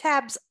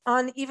tabs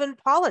on even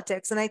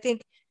politics. And I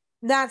think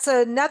that's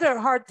another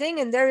hard thing,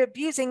 and they're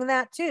abusing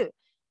that too.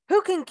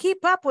 Who can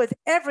keep up with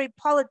every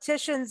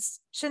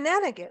politician's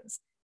shenanigans?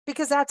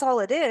 Because that's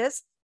all it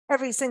is.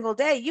 Every single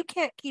day, you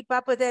can't keep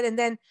up with it. And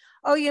then,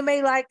 you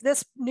may like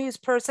this news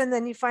person,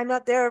 then you find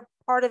out they're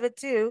part of it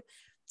too.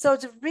 So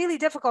it's really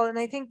difficult. And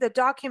I think the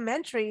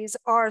documentaries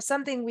are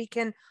something we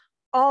can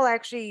all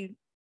actually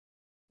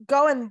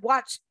go and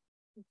watch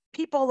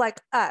people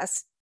like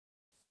us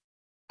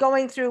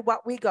going through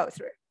what we go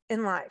through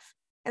in life.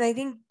 And I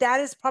think that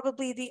is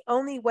probably the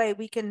only way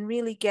we can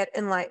really get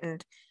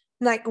enlightened.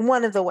 Like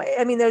one of the way.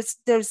 I mean, there's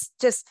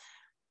just,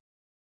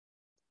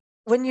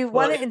 when you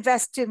want to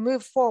invest to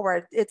move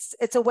forward, it's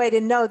a way to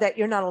know that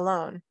you're not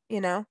alone,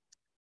 Yeah,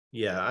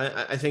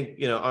 I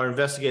think, our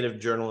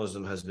investigative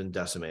journalism has been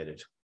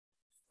decimated.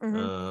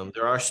 Mm-hmm.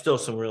 There are still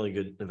some really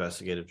good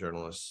investigative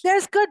journalists.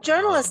 There's good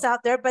journalists out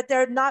there, but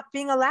they're not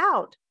being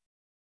allowed.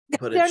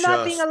 They're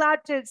not being allowed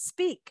to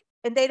speak,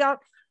 and they don't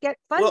get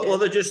funded. Well,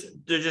 they're just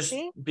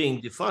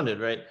being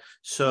defunded, right?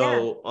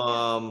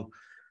 So,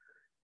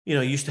 you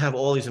used to have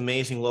all these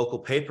amazing local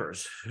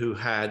papers who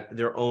had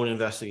their own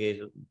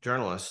investigative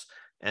journalists,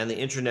 and the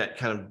internet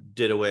kind of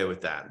did away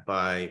with that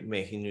by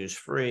making news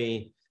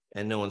free,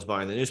 and no one's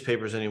buying the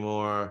newspapers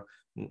anymore.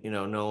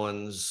 No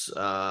one's.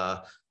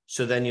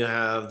 So then you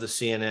have the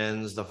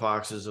CNNs, the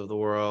Foxes of the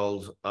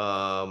world,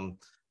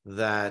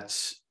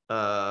 that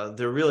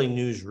they're really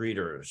news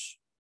readers.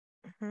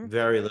 Mm-hmm.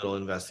 Very little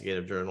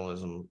investigative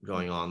journalism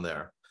going on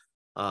there,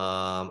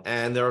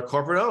 and they're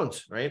corporate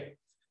owned, right?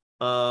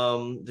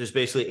 There's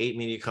basically 8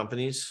 media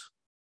companies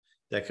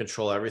that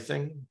control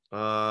everything,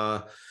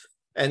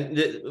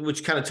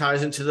 which kind of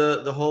ties into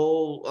the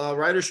whole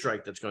writer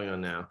strike that's going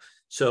on now.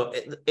 So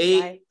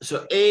eight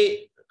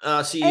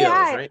CEOs,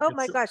 AI. right? Oh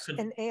my gosh,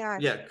 and AI.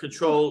 Yeah,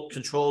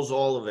 controls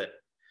all of it,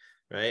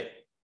 right?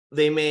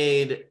 They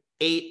made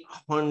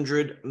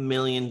 $800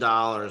 million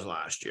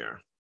last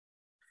year,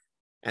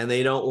 and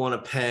they don't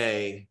want to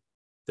pay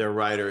their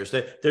writers.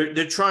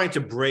 They're trying to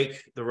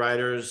break the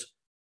writers.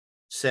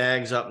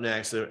 SAG's up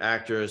next, the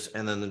actors,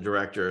 and then the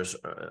directors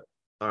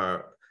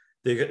they're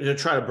going to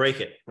try to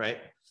break it, right?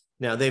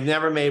 Now, they've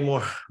never made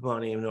more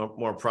money,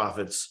 more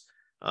profits,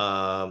 in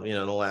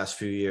the last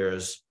few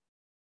years,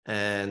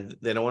 and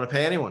they don't want to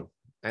pay anyone.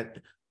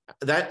 And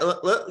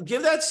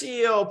give that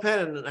CEO a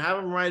pen and have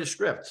him write a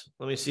script.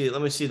 Let me see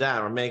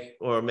that, or make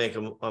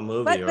a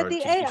movie. But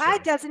the AI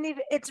doesn't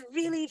even. It's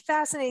really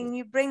fascinating.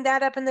 You bring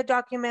that up in the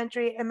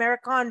documentary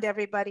Americonned,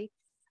 everybody,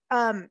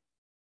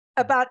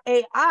 about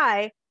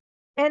AI.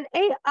 And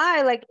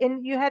AI,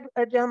 and you had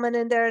a gentleman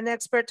in there, an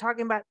expert,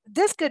 talking about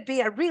this could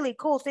be a really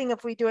cool thing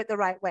if we do it the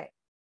right way.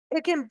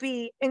 It can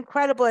be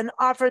incredible and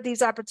offer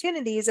these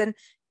opportunities. And,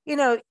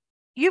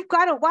 you've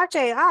got to watch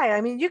AI.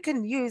 I mean, you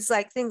can use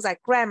things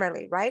like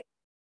Grammarly, right?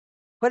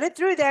 Put it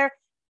through there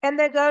and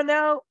they go,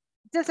 no,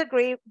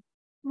 disagree.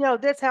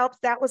 This helps.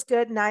 That was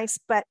good. Nice.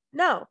 But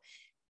no,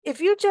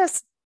 if you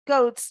just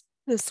go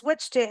to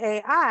switch to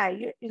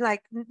AI, you're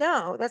like,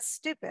 no, that's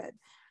stupid.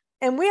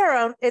 And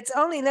it's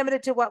only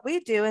limited to what we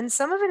do. And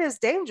some of it is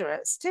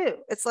dangerous too.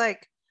 It's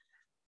like,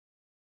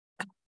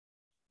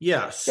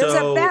 yeah, there's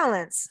a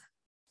balance.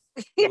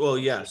 Well,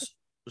 yes.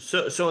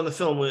 So in the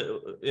film,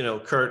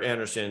 Kurt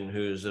Anderson,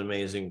 who's an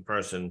amazing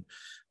person,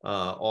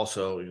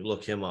 also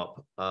look him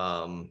up.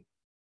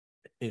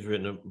 He's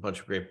written a bunch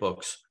of great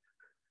books.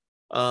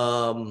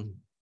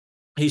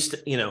 He's,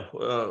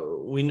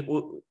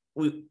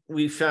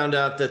 we found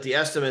out that the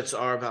estimates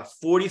are about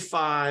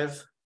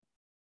 45%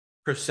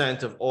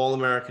 of all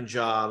American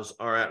jobs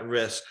are at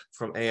risk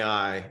from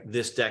AI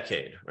this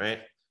decade, right?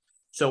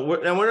 So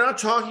we're not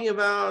talking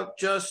about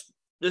just,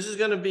 this is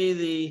going to be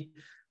the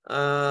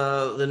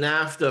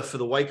NAFTA for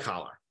the white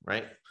collar,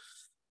 right?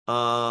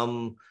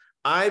 We're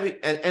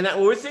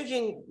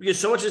thinking, because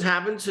so much has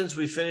happened since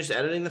we finished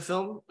editing the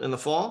film in the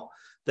fall,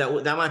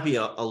 that might be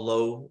a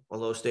low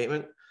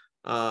statement,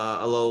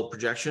 a low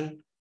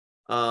projection.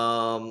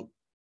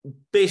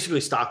 Basically,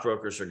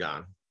 stockbrokers are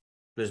gone.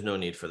 There's no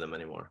need for them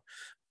anymore.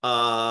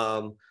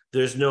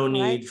 There's no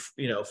need,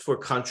 for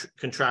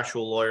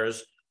contractual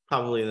lawyers.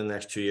 Probably in the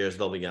next 2 years,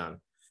 they'll be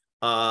gone.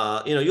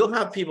 You'll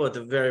have people at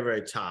the very,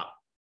 very top,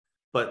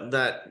 but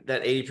that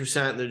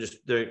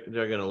 80%,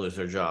 they're going to lose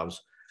their jobs.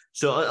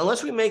 So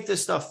unless we make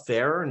this stuff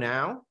fairer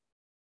now,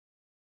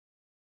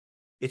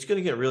 it's going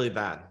to get really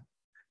bad.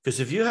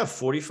 Because if you have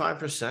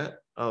 45%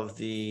 of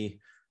the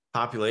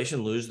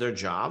population lose their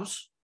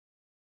jobs,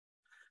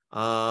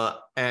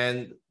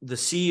 and the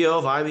CEO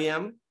of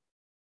IBM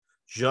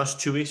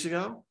just 2 weeks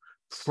ago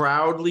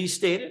proudly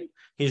stated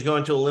he's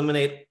going to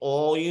eliminate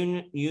all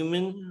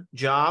human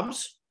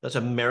jobs, that's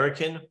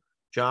American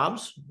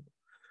jobs,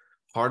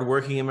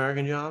 hardworking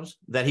American jobs,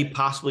 that he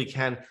possibly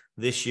can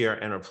this year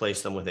and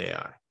replace them with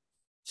AI.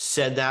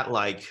 Said that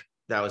like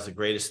that was the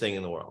greatest thing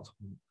in the world.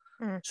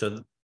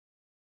 So,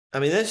 I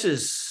mean, this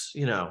is,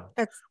 we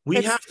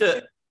have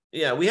to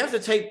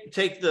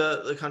take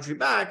the country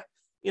back,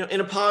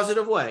 in a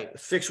positive way.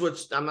 Fix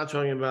I'm not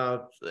talking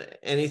about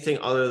anything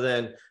other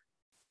than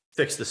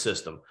fix the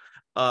system.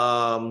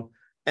 Following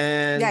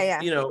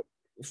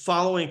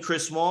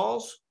Chris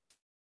Smalls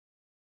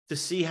to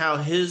see how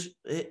his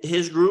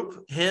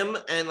group, him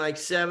and like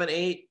 7,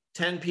 8,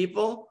 10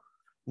 people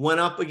went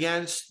up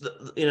against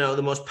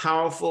the most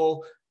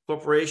powerful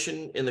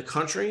corporation in the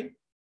country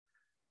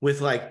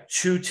with like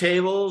 2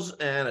 tables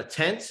and a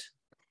tent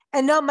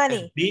and no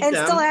money and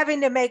still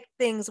having to make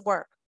things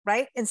work,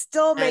 right? And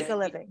still make a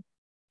living.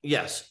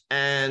 Yes.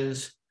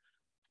 And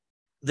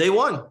they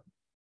won.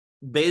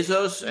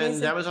 Bezos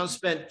and Amazon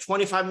spent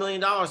 $25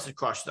 million to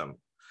crush them,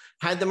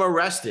 had them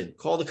arrested,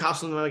 called the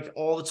cops on them like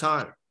all the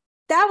time.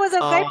 That was a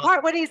great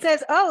part when he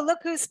says, "Oh, look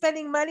who's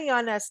spending money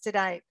on us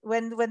tonight."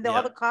 When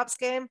all the cops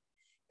came,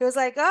 he was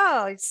like,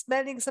 "Oh, he's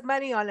spending some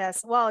money on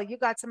us. Well, you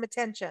got some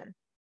attention."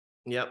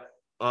 Yep.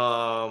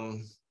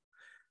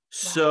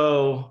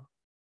 So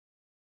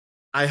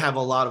I have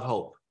a lot of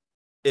hope.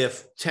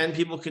 If 10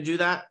 people could do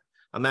that,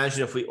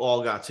 imagine if we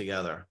all got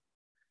together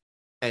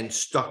and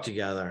stuck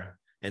together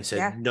and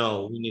said,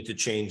 no, we need to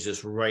change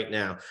this right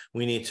now.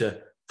 We need to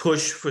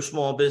push for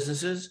small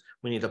businesses.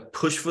 We need to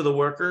push for the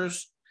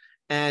workers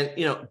and,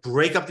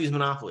 break up these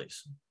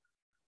monopolies.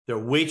 They're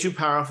way too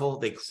powerful.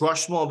 They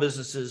crush small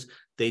businesses.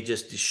 They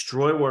just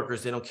destroy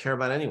workers. They don't care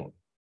about anyone.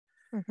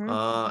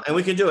 And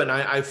we can do it. And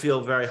I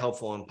feel very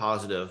hopeful and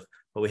positive,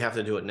 but we have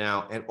to do it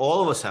now. And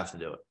all of us have to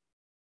do it.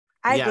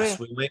 I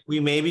agree. We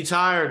may be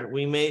tired.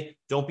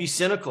 Don't be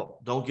cynical.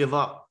 Don't give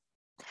up.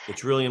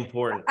 It's really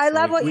important. I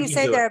love what you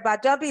say there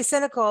about don't be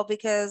cynical,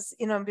 because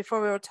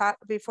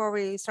before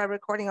we started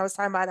recording, I was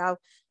talking about how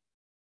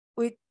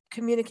we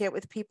communicate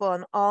with people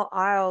on all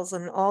aisles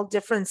and all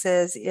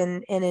differences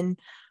in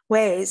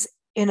ways,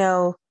 and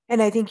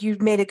I think you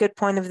made a good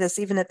point of this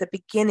even at the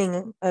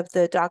beginning of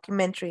the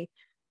documentary.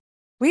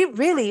 We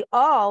really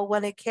all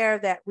want to care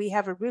that we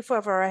have a roof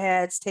over our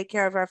heads, take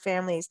care of our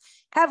families,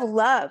 have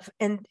love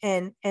and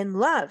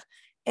love.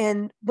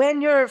 And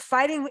when you're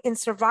fighting in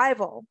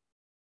survival,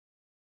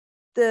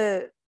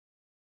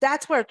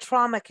 that's where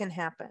trauma can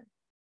happen.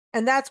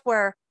 And that's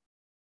where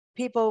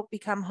people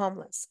become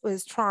homeless,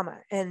 is trauma.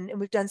 And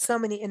we've done so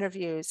many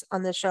interviews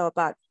on the show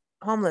about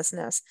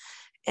homelessness,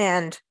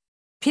 and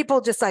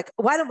people just like,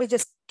 why don't we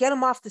just get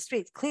them off the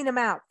streets, clean them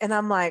out? And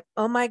I'm like,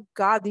 oh my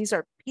God, these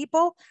are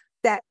people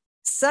that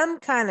some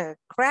kind of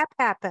crap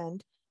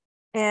happened.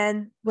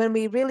 And when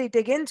we really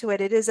dig into it,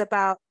 it is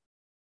about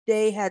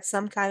they had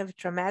some kind of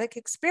traumatic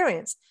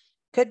experience.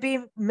 Could be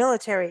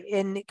military,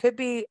 and it could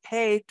be,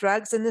 hey,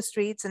 drugs in the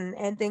streets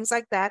and things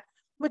like that,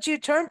 which you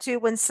turn to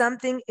when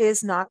something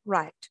is not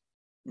right.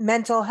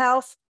 Mental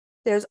health,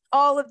 there's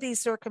all of these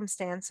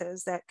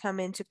circumstances that come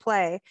into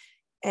play.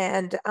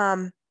 And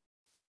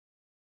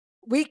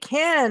we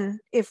can,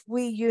 if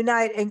we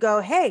unite and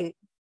go, hey,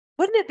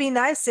 wouldn't it be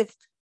nice if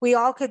we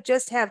all could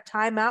just have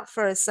time out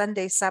for a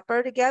Sunday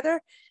supper together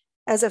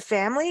as a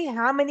family?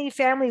 How many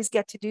families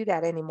get to do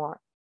that anymore?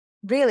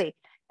 Really?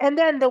 And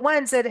then the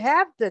ones that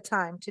have the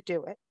time to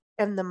do it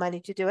and the money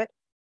to do it,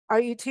 are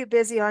you too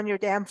busy on your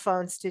damn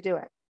phones to do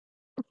it?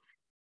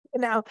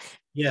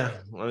 Yeah,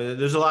 I mean,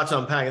 there's a lot to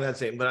unpack in that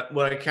statement, but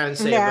what I can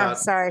say about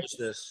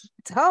homelessness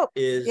it's hope.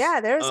 Is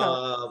there's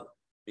hope.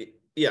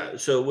 Yeah,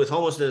 so with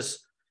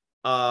homelessness,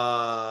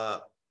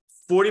 40%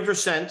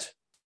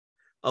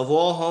 of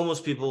all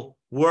homeless people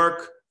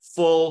work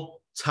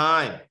full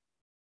time.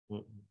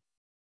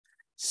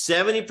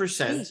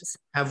 70%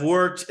 have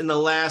worked in the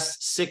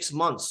last 6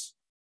 months.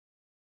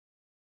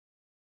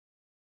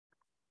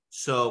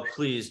 So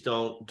please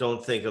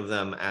don't think of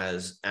them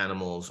as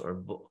animals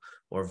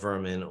or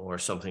vermin or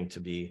something to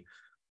be,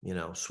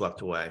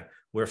 swept away.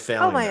 We're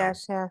failing. Oh my now.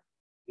 gosh, yeah.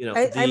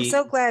 I'm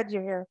so glad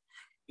you're here.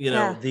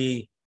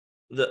 The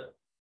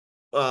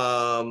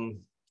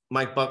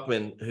Mike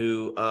Buckman,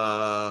 who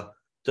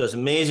does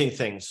amazing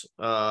things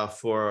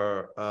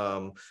for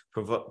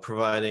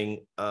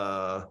providing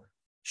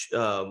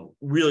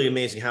really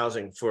amazing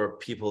housing for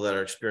people that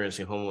are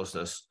experiencing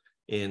homelessness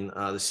in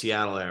the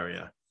Seattle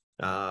area.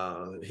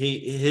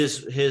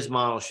 His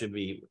model should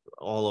be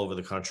all over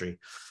the country.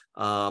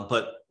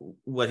 But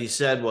what he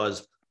said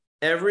was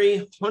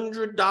every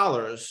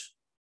 $100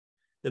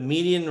 the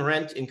median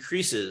rent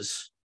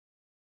increases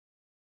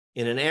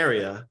in an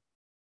area,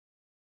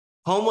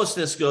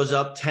 homelessness goes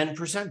up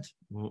 10%.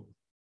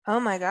 Oh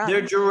my God.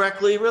 They're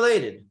directly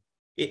related.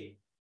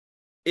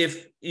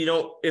 If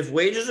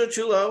wages are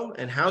too low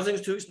and housing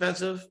is too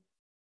expensive,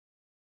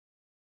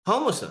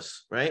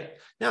 homelessness, right?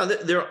 Now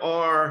there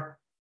are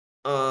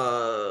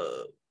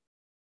a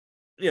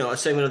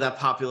segment of that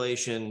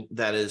population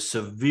that is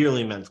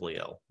severely mentally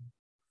ill,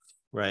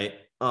 right?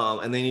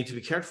 And they need to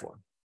be cared for.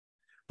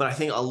 But I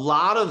think a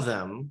lot of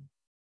them,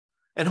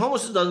 and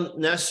homelessness doesn't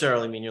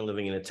necessarily mean you're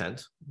living in a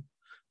tent,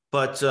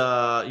 but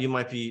you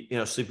might be,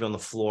 sleeping on the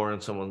floor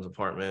in someone's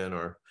apartment,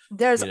 or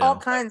there's all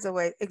kinds of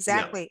ways.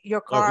 Exactly. Your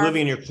car. Like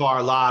living in your car.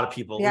 A lot of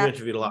people. Yeah. We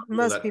interviewed a lot of people.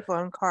 Most people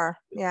in car.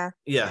 Yeah.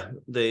 Yeah.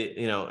 They,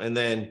 and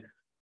then,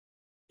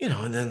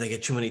 and then they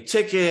get too many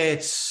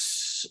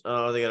tickets.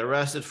 They get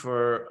arrested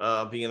for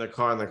being in their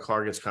car, and their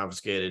car gets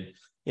confiscated.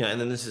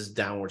 And then this is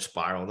downward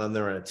spiral. Then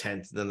they're in a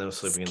tent. Then they're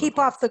sleeping. Keep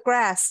off the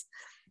grass.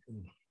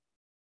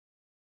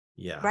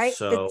 Yeah. Right.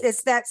 So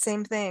it's that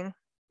same thing.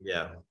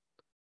 Yeah.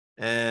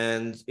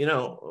 And,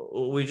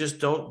 we just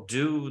don't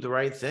do the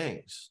right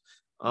things.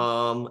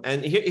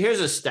 And here's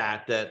a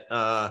stat that,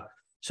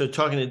 so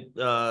talking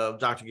to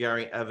Dr.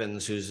 Gary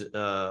Evans, who's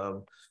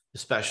a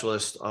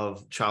specialist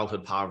of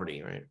childhood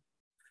poverty, right?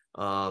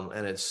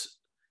 And it's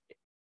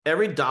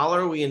every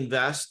dollar we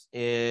invest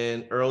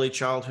in early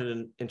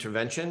childhood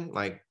intervention,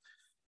 like,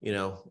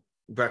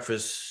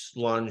 breakfast,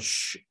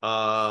 lunch,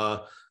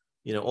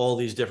 all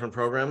these different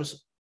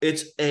programs,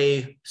 it's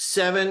a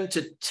 7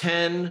 to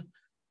 10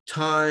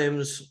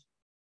 times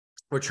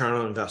return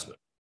on investment.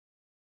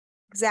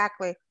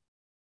 Exactly.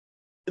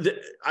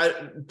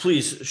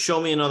 Please show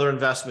me another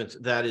investment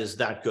that is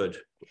that good.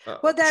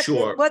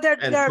 Sure. Well,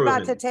 they're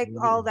about to take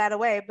all that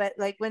away, but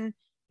like when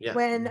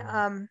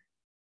the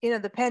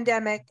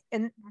pandemic,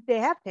 and they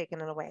have taken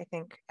it away, I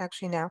think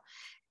actually now,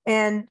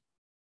 and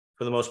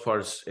for the most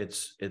part,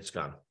 it's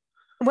gone.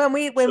 When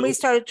we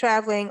started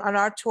traveling on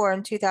our tour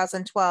in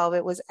 2012,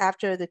 it was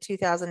after the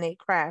 2008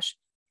 crash,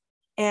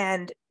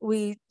 and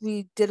we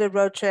did a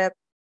road trip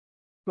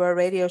for a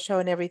radio show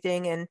and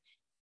everything, and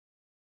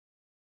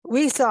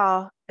we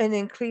saw an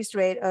increased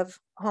rate of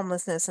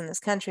homelessness in this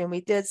country, and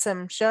we did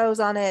some shows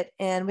on it,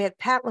 and we had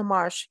Pat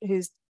LaMarche,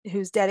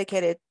 who's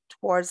dedicated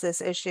towards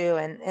this issue,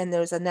 and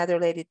there's another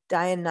lady,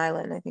 Diane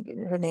Nyland, I think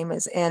her name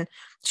is, and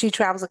she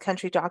travels the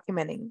country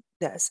documenting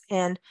this,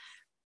 and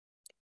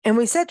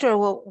we said to her,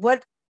 well,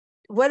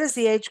 what is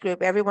the age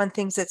group? Everyone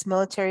thinks it's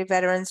military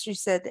veterans. She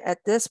said at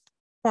this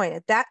point,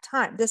 at that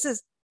time, this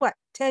is what,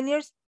 13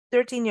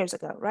 years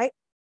ago, right?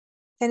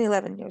 10,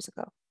 11 years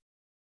ago.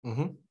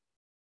 Mm-hmm.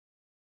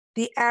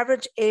 The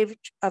average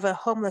age of a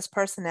homeless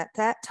person at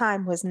that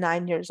time was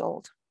 9 years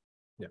old.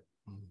 Yeah.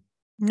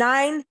 Mm-hmm.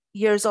 9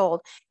 years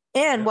old.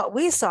 And what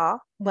we saw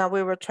while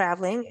we were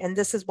traveling, and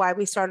this is why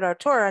we started our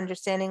tour,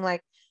 understanding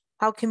like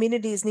how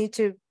communities need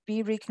to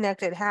be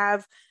reconnected,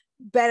 have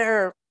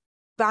better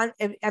bond.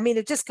 I mean,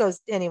 it just goes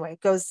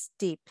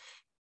deep.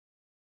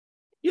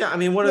 Yeah, I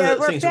mean, one of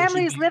the things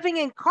families living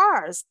in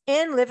cars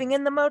and living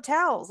in the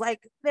motels,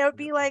 like there would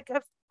be like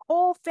a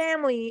whole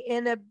family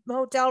in a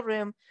hotel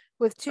room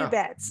with 2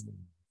 beds.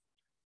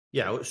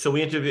 Yeah, so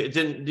we interviewed.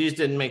 These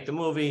didn't make the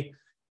movie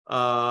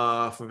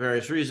for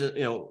various reasons.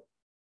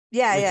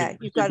 We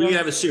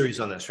have a series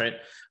on this, right?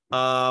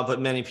 But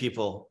many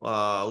people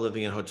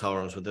living in hotel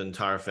rooms with the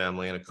entire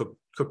family and a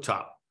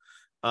cooktop.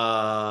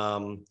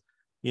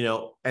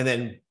 And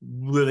then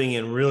living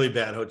in really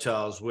bad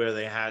hotels where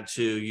they had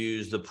to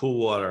use the pool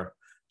water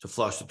to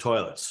flush the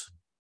toilets.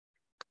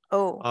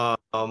 Oh.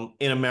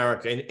 In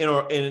America,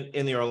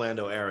 in the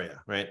Orlando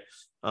area, right?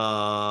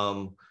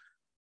 But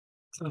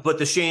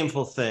the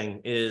shameful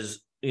thing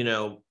is,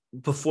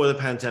 before the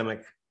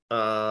pandemic,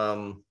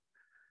 1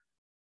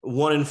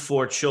 in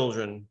 4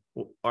 children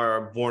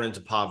are born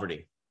into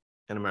poverty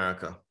in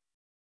America.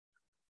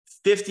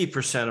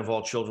 50% of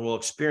all children will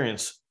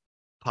experience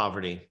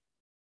poverty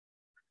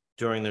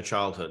during their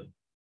childhood.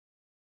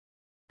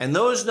 And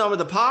those numbers,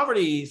 the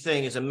poverty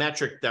thing is a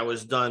metric that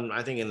was done,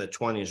 I think, in the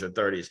 20s or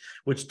 30s,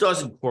 which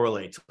doesn't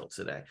correlate till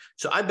today.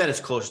 So I bet it's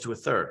close to a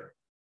third.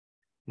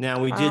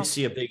 Now, we did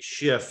see a big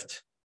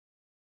shift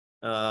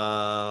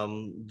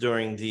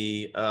during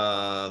the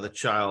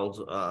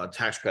child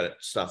tax credit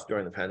stuff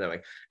during the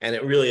pandemic, and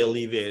it really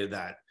alleviated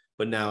that.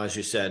 But now, as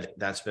you said,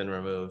 that's been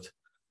removed.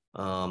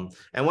 And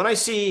when I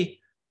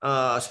see,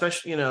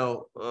 especially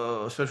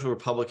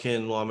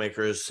Republican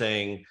lawmakers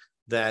saying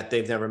that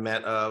they've never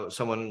met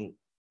someone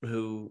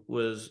who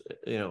was,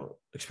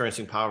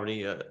 experiencing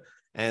poverty,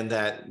 and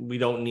that we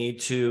don't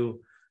need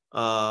to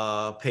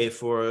pay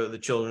for the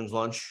children's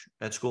lunch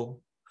at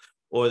school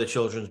or the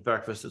children's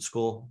breakfast at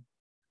school.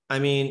 I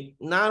mean,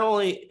 not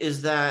only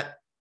is that,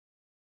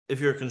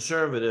 if you're a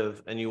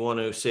conservative and you want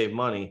to save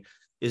money,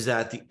 is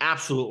that the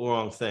absolute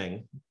wrong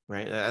thing,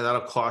 right?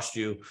 That'll cost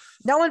you.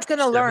 No one's going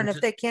to learn if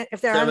they're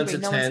hungry.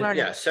 No one's learning.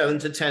 Yeah, $7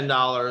 to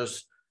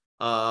 $10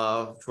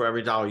 for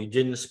every dollar you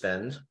didn't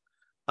spend.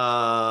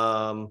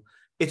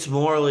 It's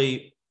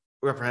morally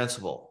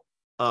reprehensible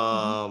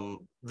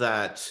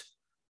that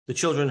the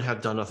children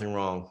have done nothing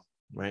wrong,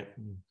 right?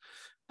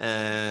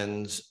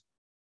 And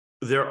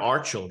there are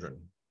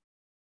children.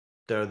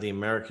 They're the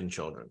American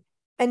children.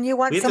 And you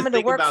want someone to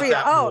work for you.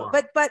 Oh,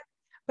 but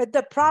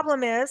the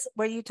problem is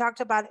where you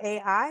talked about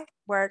AI,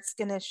 where it's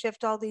going to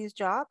shift all these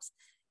jobs.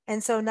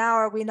 And so now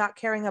are we not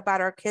caring about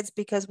our kids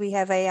because we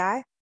have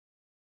AI?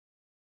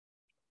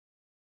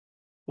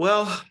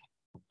 Well,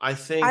 I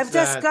think I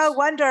just go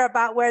wonder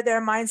about where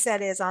their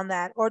mindset is on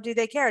that. Or do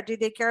they care? Do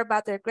they care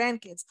about their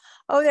grandkids?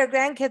 Oh, their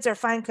grandkids are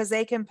fine because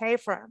they can pay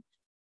for them,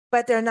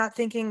 but they're not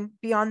thinking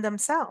beyond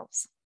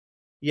themselves.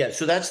 Yeah,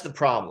 so that's the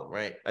problem,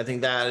 right? I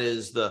think that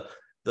is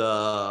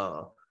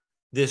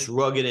this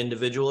rugged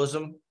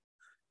individualism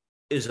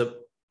is the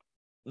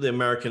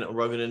American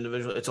rugged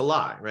individual. It's a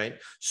lie, right?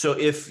 So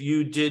if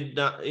you did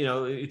not,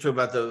 you talk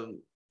about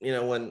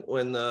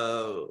when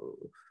the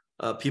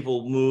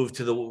people moved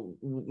to the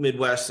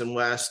Midwest and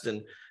West,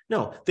 and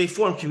no, they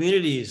formed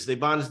communities, they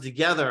bonded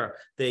together,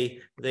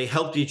 they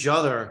helped each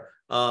other,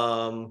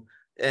 and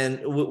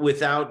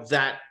without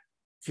that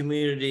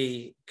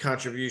community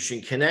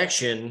contribution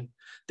connection,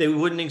 they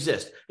wouldn't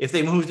exist. If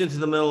they moved into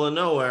the middle of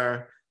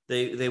nowhere,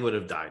 they would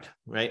have died,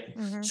 right?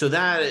 Mm-hmm. So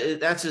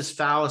that's this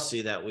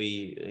fallacy that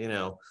we,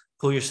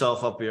 pull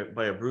yourself up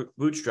by your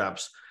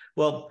bootstraps.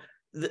 Well,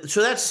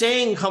 so that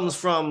saying comes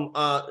from,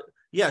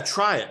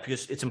 try it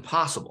because it's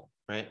impossible,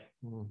 right?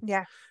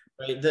 Yeah.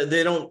 Right.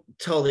 They don't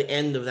tell the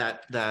end of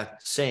that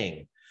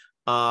saying.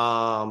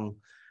 And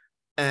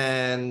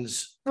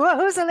well,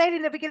 who's the lady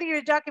in the beginning of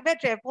your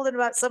documentary? I pulled in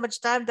about so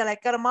much time that I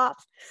cut him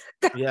off.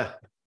 Yeah.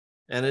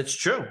 And it's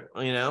true,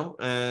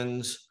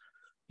 and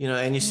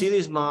you see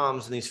these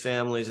moms and these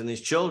families and these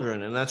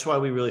children, and that's why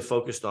we really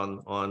focused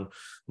on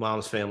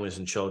moms, families,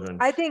 and children.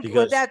 I think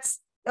it's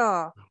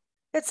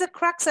the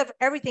crux of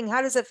everything.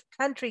 How does a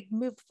country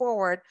move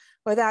forward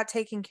without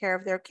taking care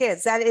of their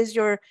kids? That is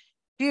your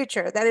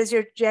future. That is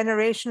your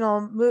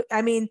generational.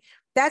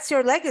 That's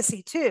your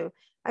legacy too.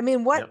 We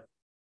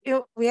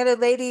had a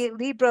lady,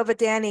 Lee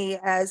Brovadani,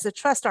 as a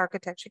trust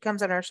architect. She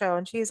comes on our show,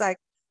 and she's like,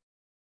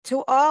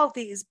 to all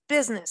these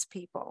business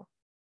people,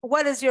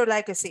 what is your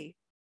legacy?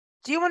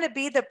 Do you want to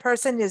be the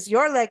person, is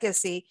your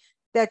legacy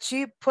that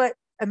you put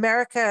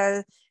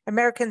Americans'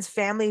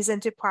 families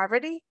into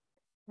poverty?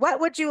 What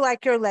would you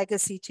like your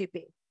legacy to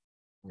be?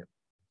 Yeah.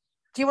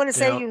 Do you want to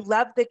say you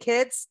love the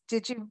kids?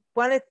 Did you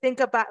want to think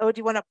about, do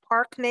you want a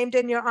park named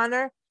in your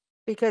honor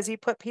because you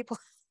put people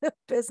in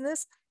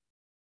business?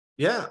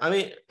 Yeah,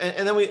 and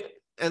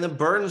then the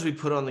burdens we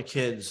put on the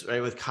kids,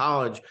 right, with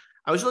college.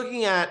 I was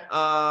looking at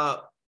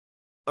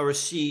a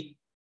receipt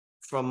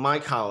from my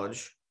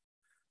college,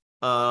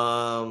 in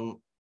the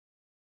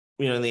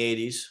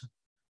 80s.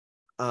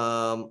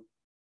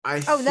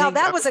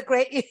 That was a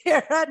great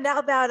year.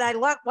 Now that I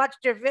watched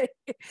your video,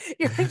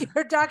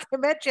 your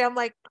documentary, I'm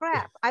like,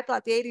 crap. I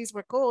thought the 80s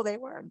were cool. They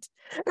weren't.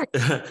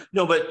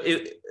 No, but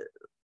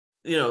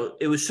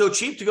it was so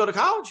cheap to go to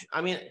college.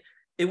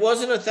 It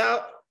wasn't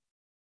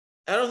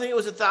I don't think it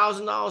was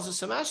 $1,000 a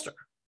semester.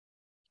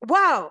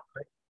 Wow.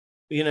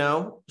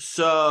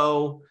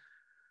 So.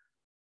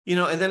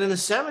 And then in the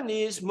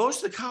 70s,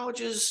 most of the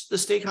colleges, the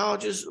state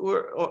colleges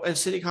and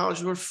city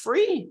colleges were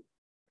free.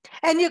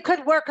 And you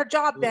could work a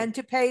job then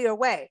to pay your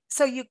way.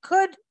 So you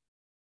could.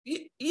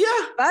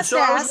 Yeah. So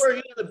I was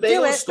working at the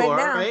bagel store,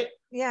 right?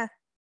 Yeah.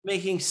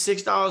 Making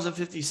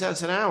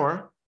 $6.50 an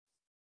hour,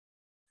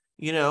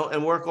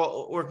 and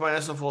work my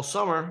ass off all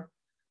summer.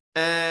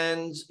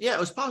 And it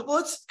was possible.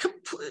 It's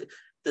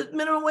the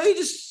minimum wage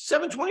is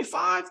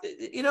 $7.25,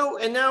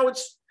 and now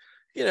it's,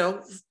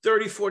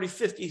 30, 40,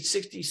 50,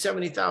 60,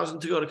 70,000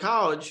 to go to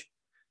college.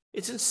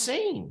 It's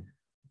insane.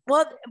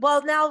 Well,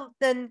 now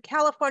then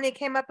California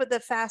came up with the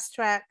fast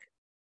track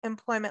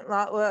employment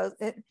law. Well,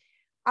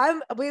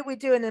 we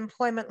do an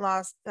employment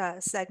law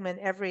segment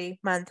every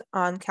month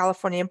on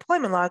California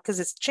employment law because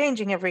it's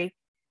changing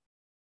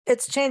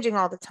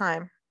all the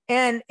time,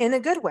 and in a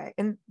good way.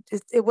 And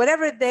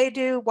whatever they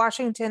do,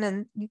 Washington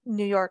and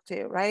New York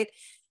do, right?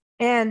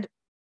 And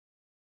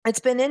it's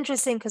been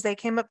interesting because they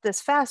came up with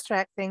this fast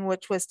track thing,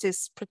 which was to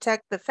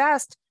protect the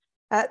fast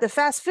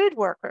food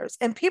workers.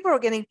 And people are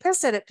getting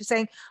pissed at it,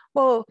 saying,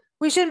 well,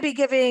 we shouldn't be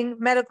giving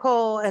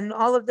medical and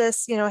all of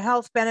this,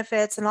 health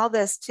benefits and all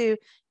this to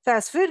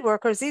fast food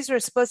workers. These are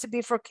supposed to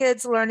be for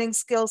kids learning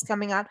skills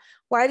coming out.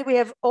 Why do we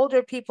have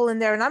older people in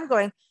there? And I'm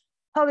going,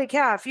 holy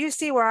cow, if you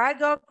see where I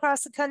go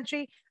across the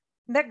country,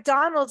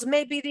 McDonald's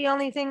may be the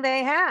only thing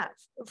they have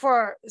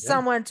for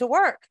someone to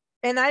work.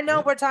 And I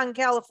know we're talking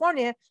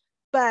California,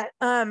 but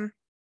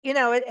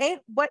it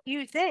ain't what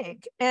you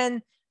think.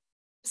 And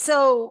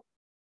so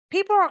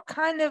people are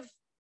kind of,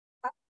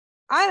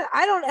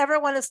 I don't ever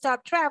want to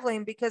stop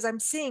traveling because I'm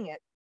seeing it.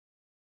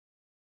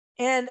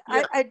 And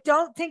I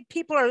don't think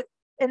people are,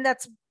 and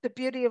that's the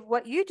beauty of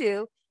what you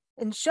do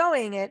in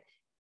showing it.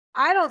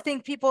 I don't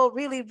think people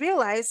really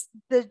realize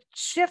the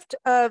shift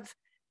of,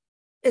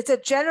 it's a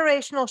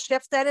generational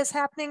shift that is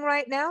happening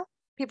right now.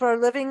 People are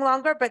living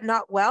longer, but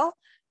not well.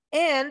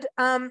 And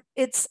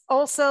it's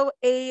also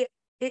it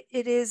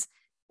is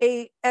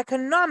a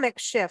economic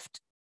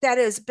shift that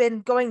has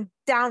been going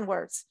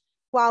downwards.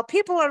 While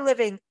people are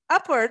living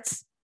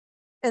upwards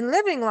and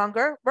living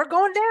longer, we're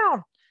going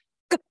down.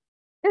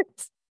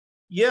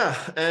 Yeah,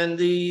 and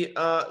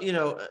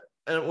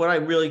and what I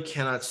really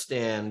cannot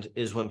stand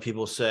is when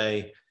people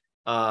say,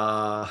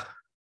 well,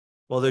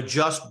 they're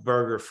just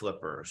burger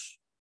flippers.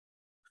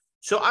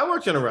 So I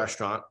worked in a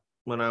restaurant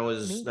when I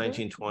was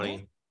 19,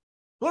 20.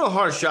 One of the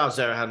hardest jobs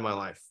that I had in my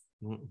life.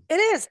 It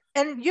is.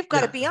 And you've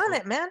got to be on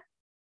it, man.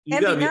 You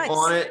got to be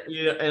on it.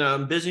 In a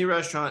busy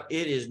restaurant,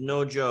 it is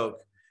no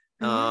joke.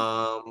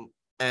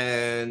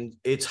 And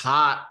it's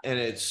hot and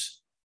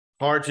it's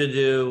hard to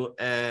do.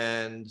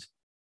 And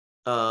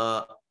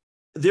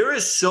there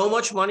is so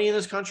much money in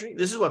this country.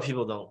 This is what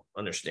people don't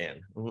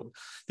understand.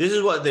 This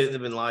is what they've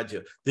been lied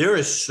to. There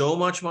is so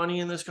much money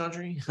in this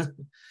country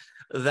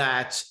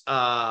that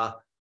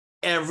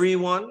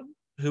everyone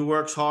who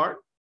works hard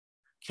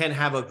can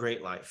have a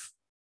great life.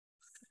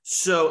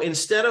 So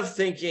instead of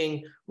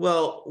thinking,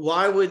 well,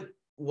 why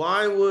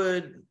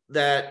would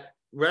that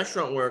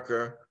restaurant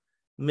worker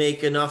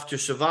make enough to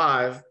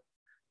survive?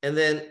 And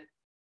then,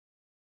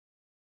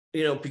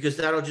 because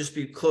that'll just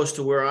be close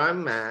to where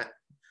I'm at.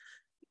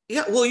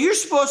 Yeah, well, you're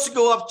supposed to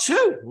go up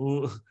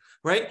too,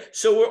 right?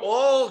 So we're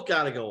all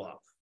got to go up.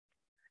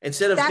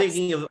 Instead of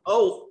thinking of,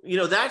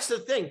 that's the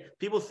thing.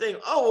 People think,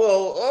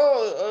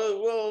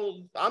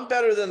 well, I'm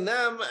better than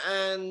them,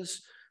 and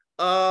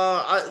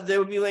they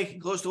would be making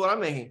close to what I'm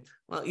making.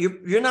 Well,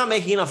 you're not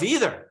making enough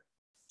either.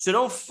 So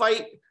don't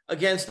fight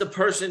against the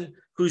person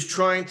who's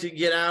trying to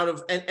get out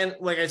of. And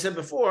like I said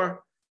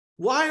before,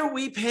 why are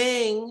we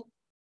paying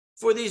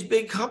for these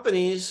big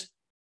companies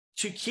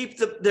to keep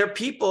their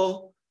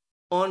people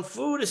on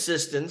food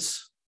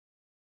assistance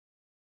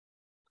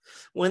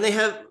when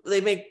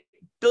they make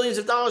billions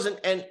of dollars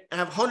and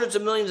have hundreds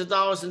of millions of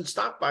dollars in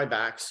stock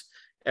buybacks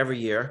every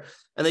year,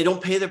 and they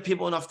don't pay their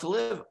people enough to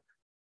live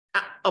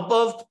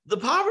above the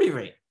poverty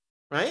rate,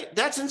 right?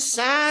 That's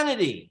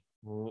insanity.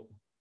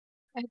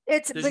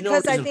 It's There's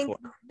because no I reason think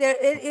for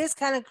it is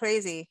kind of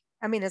crazy.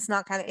 I mean, it's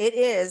not kind of, it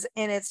is,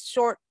 and it's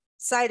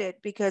short-sighted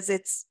because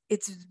it's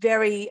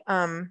very,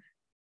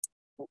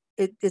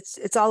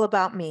 it's all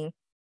about me.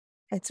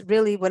 It's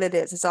really what it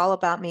is. It's all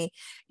about me.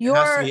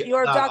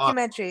 Your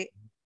documentary,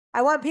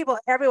 I want people,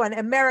 everyone,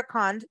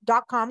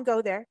 Americonned.com,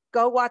 go there,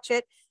 go watch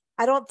it.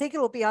 I don't think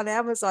it'll be on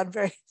Amazon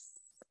very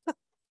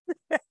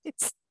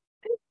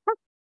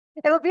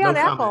it'll be on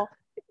Apple.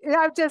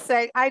 I'm just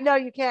saying, I know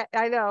you can't,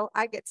 I know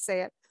I get to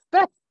say it,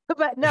 but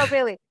no,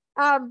 really.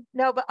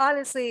 No, but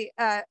honestly,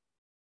 I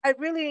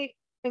really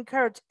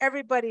encourage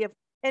everybody of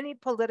any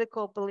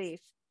political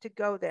belief to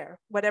go there,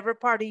 whatever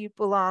party you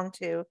belong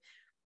to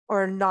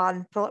or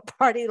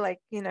non-party, like,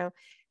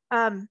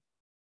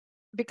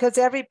 because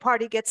every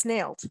party gets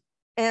nailed.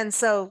 And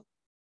so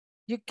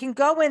you can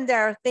go in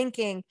there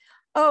thinking,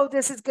 oh,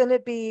 this is going to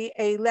be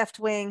a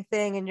left-wing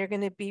thing, and you're going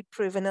to be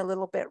proven a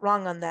little bit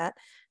wrong on that.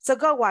 So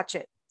go watch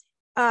it.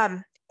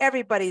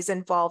 Everybody's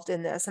involved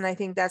in this. And I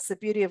think that's the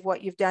beauty of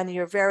what you've done.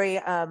 You're very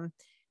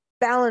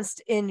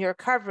balanced in your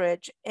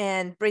coverage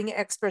and bring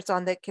experts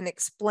on that can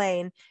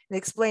explain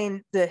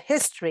the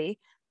history.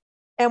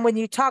 And when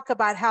you talk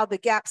about how the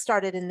gap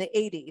started in the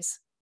 80s,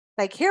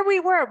 like here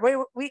we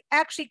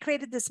actually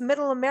created this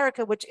middle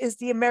America, which is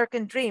the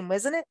American dream,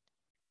 isn't it?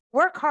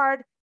 Work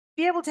hard,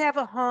 be able to have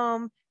a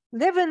home,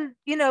 live in,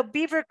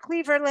 Beaver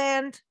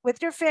Cleaverland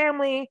with your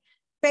family,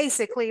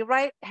 basically,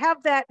 right?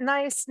 Have that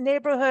nice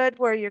neighborhood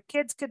where your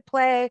kids could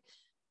play,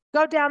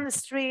 go down the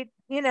street,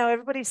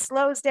 everybody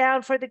slows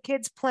down for the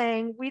kids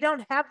playing. We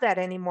don't have that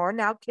anymore.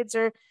 Now kids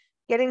are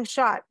getting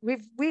shot.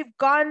 We've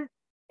gone,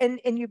 and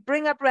you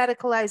bring up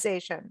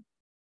radicalization.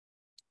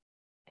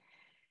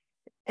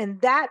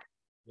 And that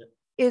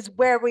is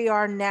where we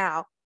are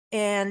now.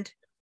 And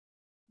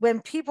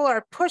when people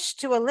are pushed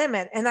to a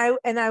limit, and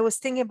I was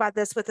thinking about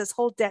this with this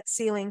whole debt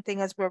ceiling thing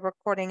as we're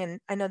recording,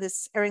 and I know this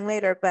is airing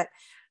later, but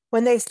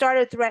when they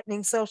started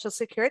threatening Social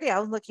Security, I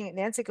was looking at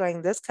Nancy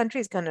going, this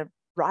country's going to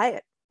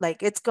riot.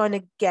 Like, it's going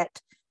to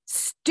get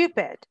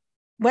stupid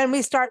when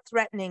we start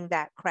threatening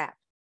that crap,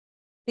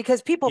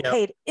 because people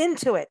paid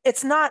into it.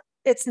 It's not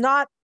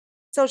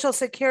Social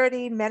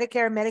Security,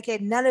 Medicare,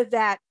 Medicaid. None of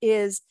that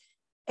is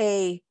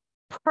a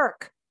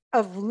perk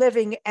of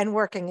living and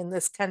working in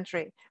this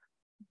country.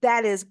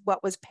 That is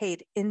what was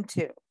paid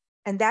into.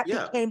 And that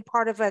became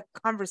part of a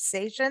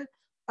conversation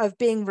of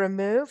being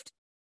removed.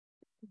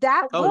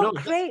 That will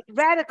create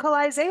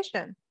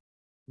radicalization.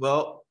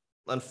 Well,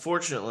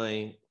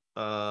 unfortunately,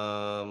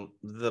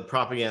 the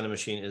propaganda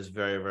machine is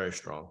very, very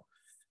strong.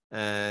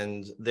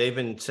 And they've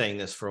been saying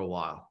this for a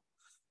while.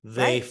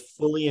 They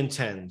fully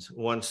intend,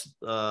 once,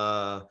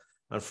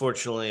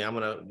 unfortunately, I'm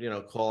going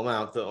to, call them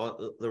out,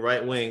 the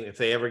right wing, if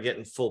they ever get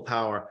in full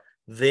power,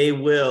 they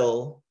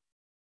will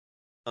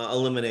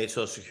eliminate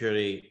Social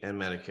Security and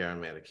Medicare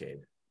and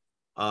Medicaid.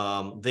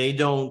 They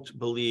don't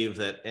believe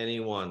that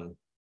anyone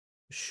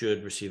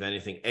should receive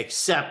anything,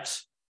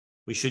 except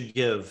we should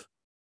give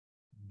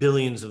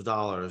billions of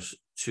dollars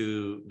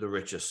to the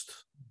richest.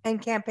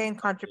 And campaign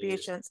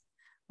contributions.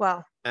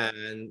 Well.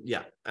 And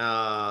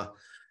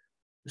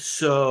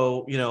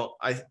so, we have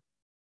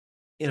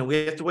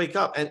to wake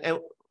up and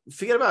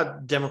forget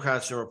about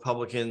Democrats and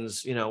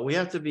Republicans. We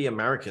have to be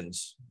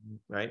Americans,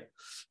 right?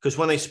 Because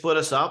when they split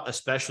us up,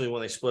 especially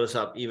when they split us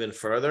up even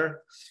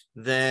further,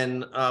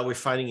 then we're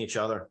fighting each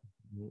other.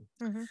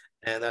 Mm-hmm.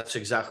 And that's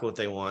exactly what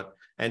they want.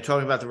 And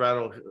talking about the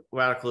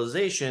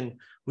radicalization,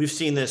 we've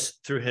seen this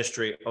through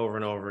history over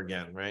and over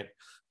again, right?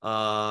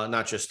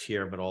 Not just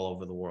here, but all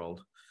over the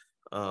world.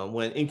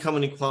 When income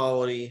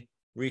inequality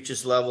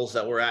reaches levels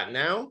that we're at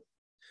now,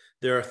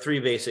 there are three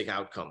basic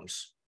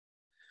outcomes: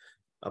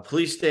 a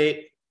police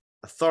state,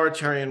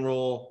 authoritarian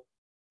rule,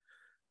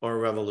 or a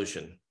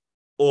revolution.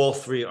 All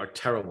three are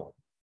terrible.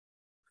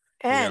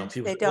 And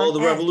people they say, don't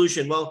the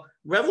revolution. Well,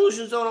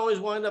 revolutions don't always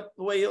wind up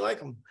the way you like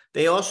them.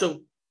 They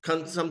also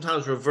can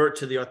sometimes revert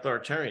to the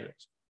authoritarianism,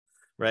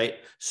 right?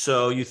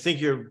 So you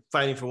think you're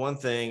fighting for one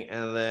thing,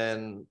 and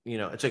then,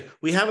 it's like,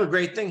 we have a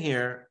great thing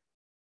here.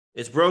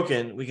 It's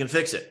broken. We can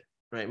fix it,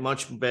 right?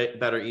 Much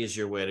better,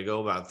 easier way to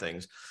go about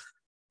things.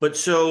 But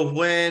so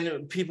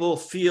when people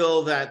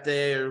feel that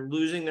they're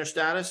losing their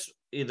status,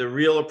 either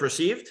real or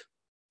perceived,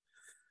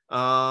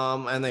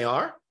 and they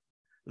are,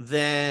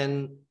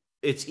 then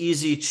it's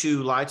easy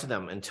to lie to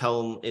them and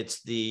tell them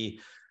it's the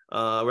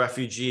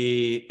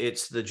refugee,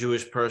 it's the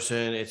Jewish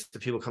person, it's the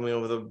people coming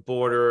over the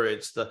border,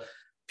 it's the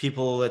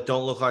people that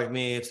don't look like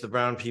me, it's the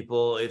brown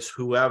people, it's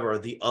whoever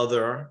the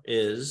other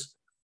is.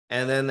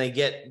 And then they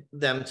get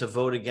them to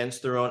vote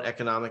against their own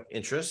economic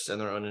interests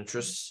and their own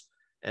interests.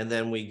 And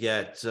then we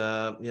get,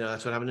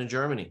 that's what happened in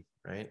Germany,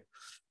 right?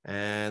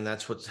 And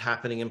that's what's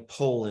happening in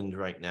Poland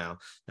right now.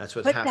 That's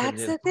what's happening. But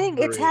that's the thing.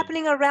 It's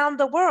happening around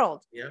the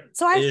world. Yeah.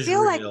 So I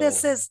feel like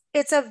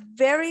it's a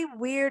very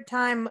weird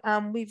time.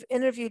 We've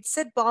interviewed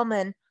Sid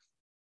Ballman.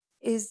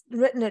 He's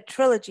written a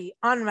trilogy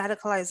on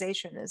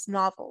radicalization, his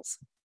novels,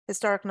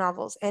 historic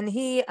novels. And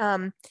he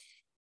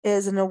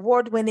is an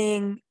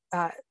award-winning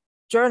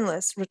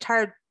journalist,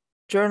 retired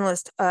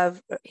journalist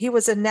he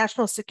was a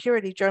national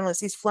security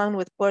journalist. He's flown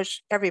with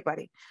Bush,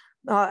 everybody,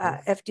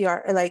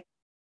 FDR,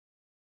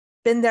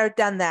 been there,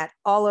 done that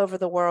all over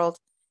the world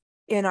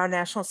in our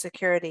national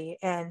security.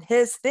 And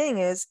his thing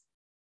is,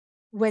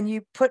 when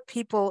you put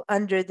people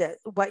under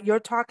what you're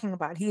talking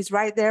about, he's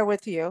right there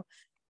with you.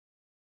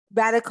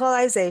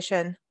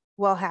 Radicalization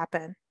will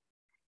happen.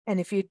 And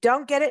if you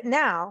don't get it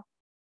now,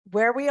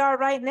 where we are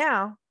right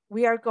now,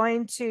 we are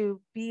going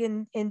to be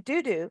in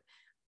doo-doo.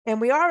 And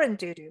we are in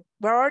doo-doo.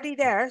 We're already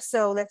there.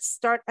 So let's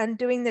start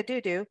undoing the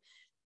doo-doo.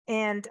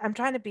 And I'm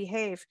trying to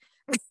behave.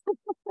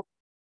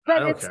 But I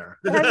don't care.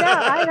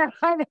 I know.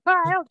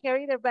 I don't care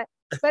either. But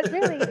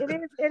really,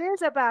 it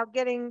is about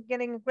getting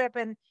a grip.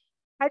 And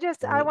I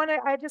just want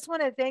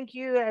to thank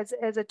you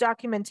as a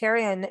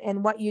documentarian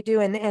and what you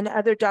do and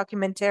other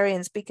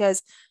documentarians,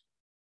 because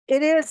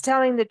it is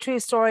telling the true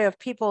story of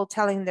people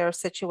telling their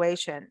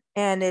situation,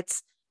 and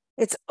it's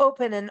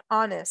open and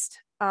honest.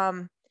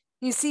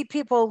 You see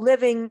people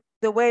living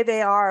the way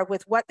they are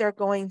with what they're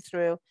going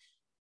through,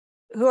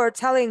 who are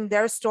telling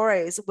their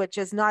stories, which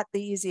is not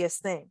the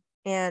easiest thing.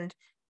 And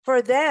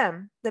for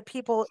them, the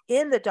people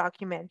in the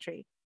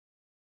documentary,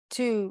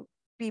 to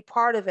be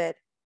part of it,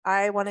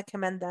 I want to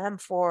commend them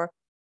for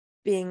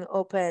being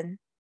open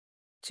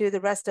to the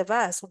rest of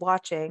us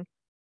watching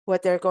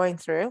what they're going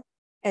through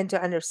and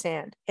to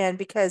understand. And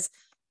because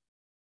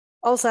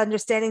also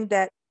understanding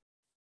that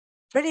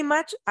pretty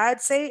much,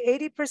 I'd say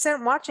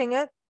 80% watching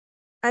it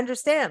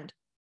understand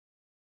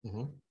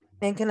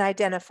and can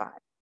identify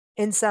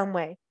in some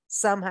way,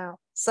 somehow,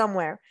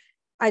 somewhere,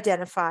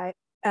 identify,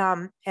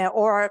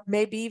 or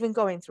maybe even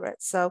going through it.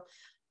 So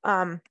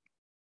I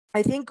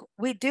think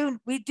we do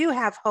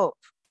have hope.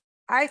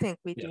 I think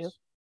we do.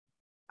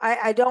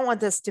 I don't want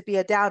this to be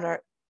a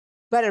downer,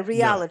 but a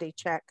reality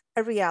check,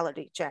 a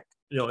reality check.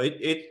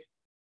 The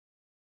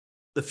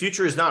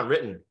future is not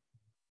written.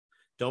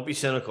 Don't be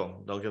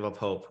cynical. Don't give up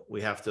hope.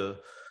 We have to,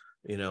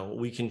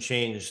 we can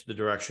change the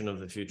direction of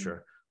the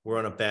future. We're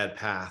on a bad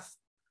path,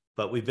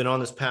 but we've been on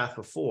this path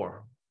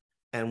before,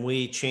 and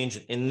we changed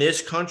it in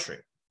this country.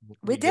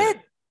 We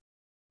did.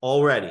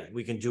 Already.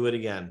 We can do it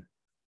again.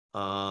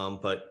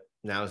 But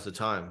now's the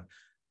time.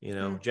 You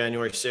know,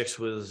 January 6th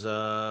was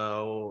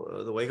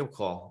the wake-up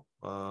call.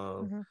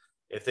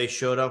 If they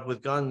showed up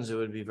with guns, it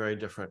would be very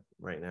different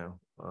right now.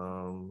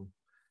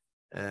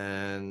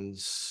 And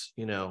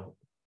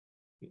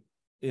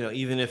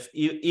even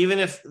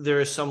if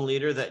there is some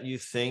leader that you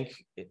think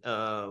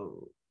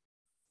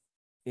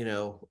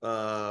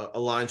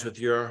aligns with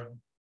your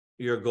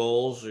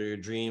goals or your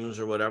dreams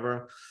or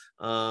whatever,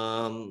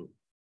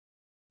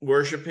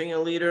 worshiping a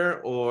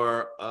leader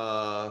or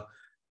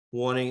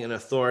wanting an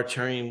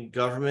authoritarian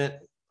government,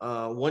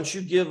 once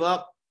you give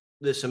up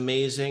this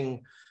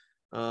amazing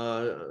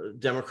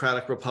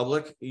democratic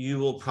republic, you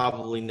will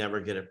probably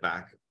never get it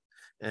back.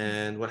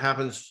 And what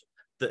happens,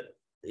 that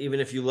even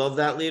if you love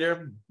that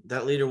leader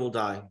will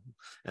die,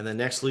 and the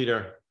next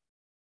leader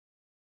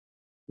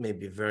may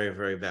be very,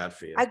 very bad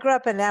for you. I grew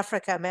up in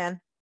Africa,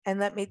 man, and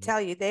let me tell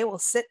you, they will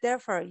sit there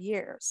for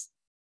years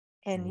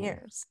and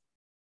years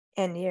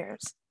and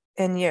years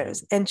and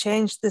years and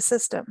change the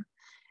system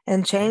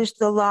and change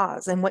the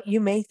laws. And what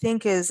you may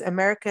think is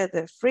America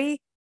the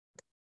free,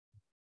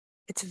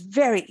 it's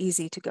very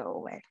easy to go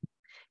away.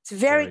 It's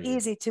very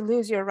easy to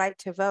lose your right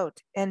to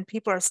vote, and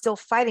people are still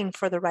fighting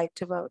for the right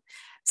to vote.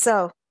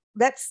 So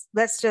let's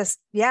just,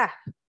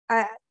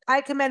 I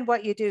commend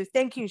what you do.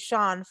 Thank you,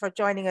 Sean, for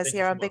joining us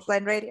here on Big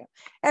Blend Radio.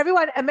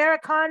 Everyone,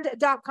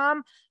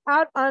 Americonned.com,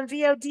 out on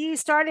VOD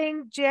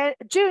starting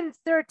June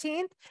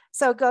 13th.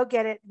 So go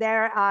get it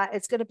there.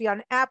 It's going to be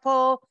on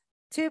Apple,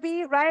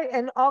 Tubi, right?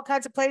 And all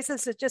kinds of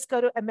places. So just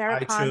go to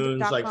Americonned.com.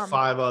 iTunes, like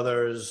 5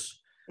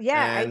 others.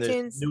 Yeah, and iTunes.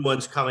 There's new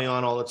ones coming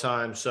on all the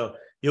time. So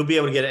you'll be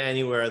able to get it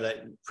anywhere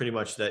that pretty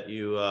much that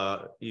you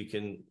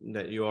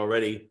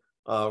already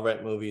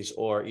rent movies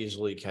or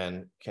easily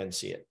can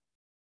see it.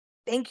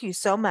 Thank you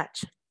so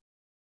much.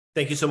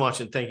 Thank you so much,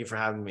 and thank you for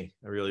having me.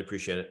 I really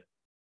appreciate it.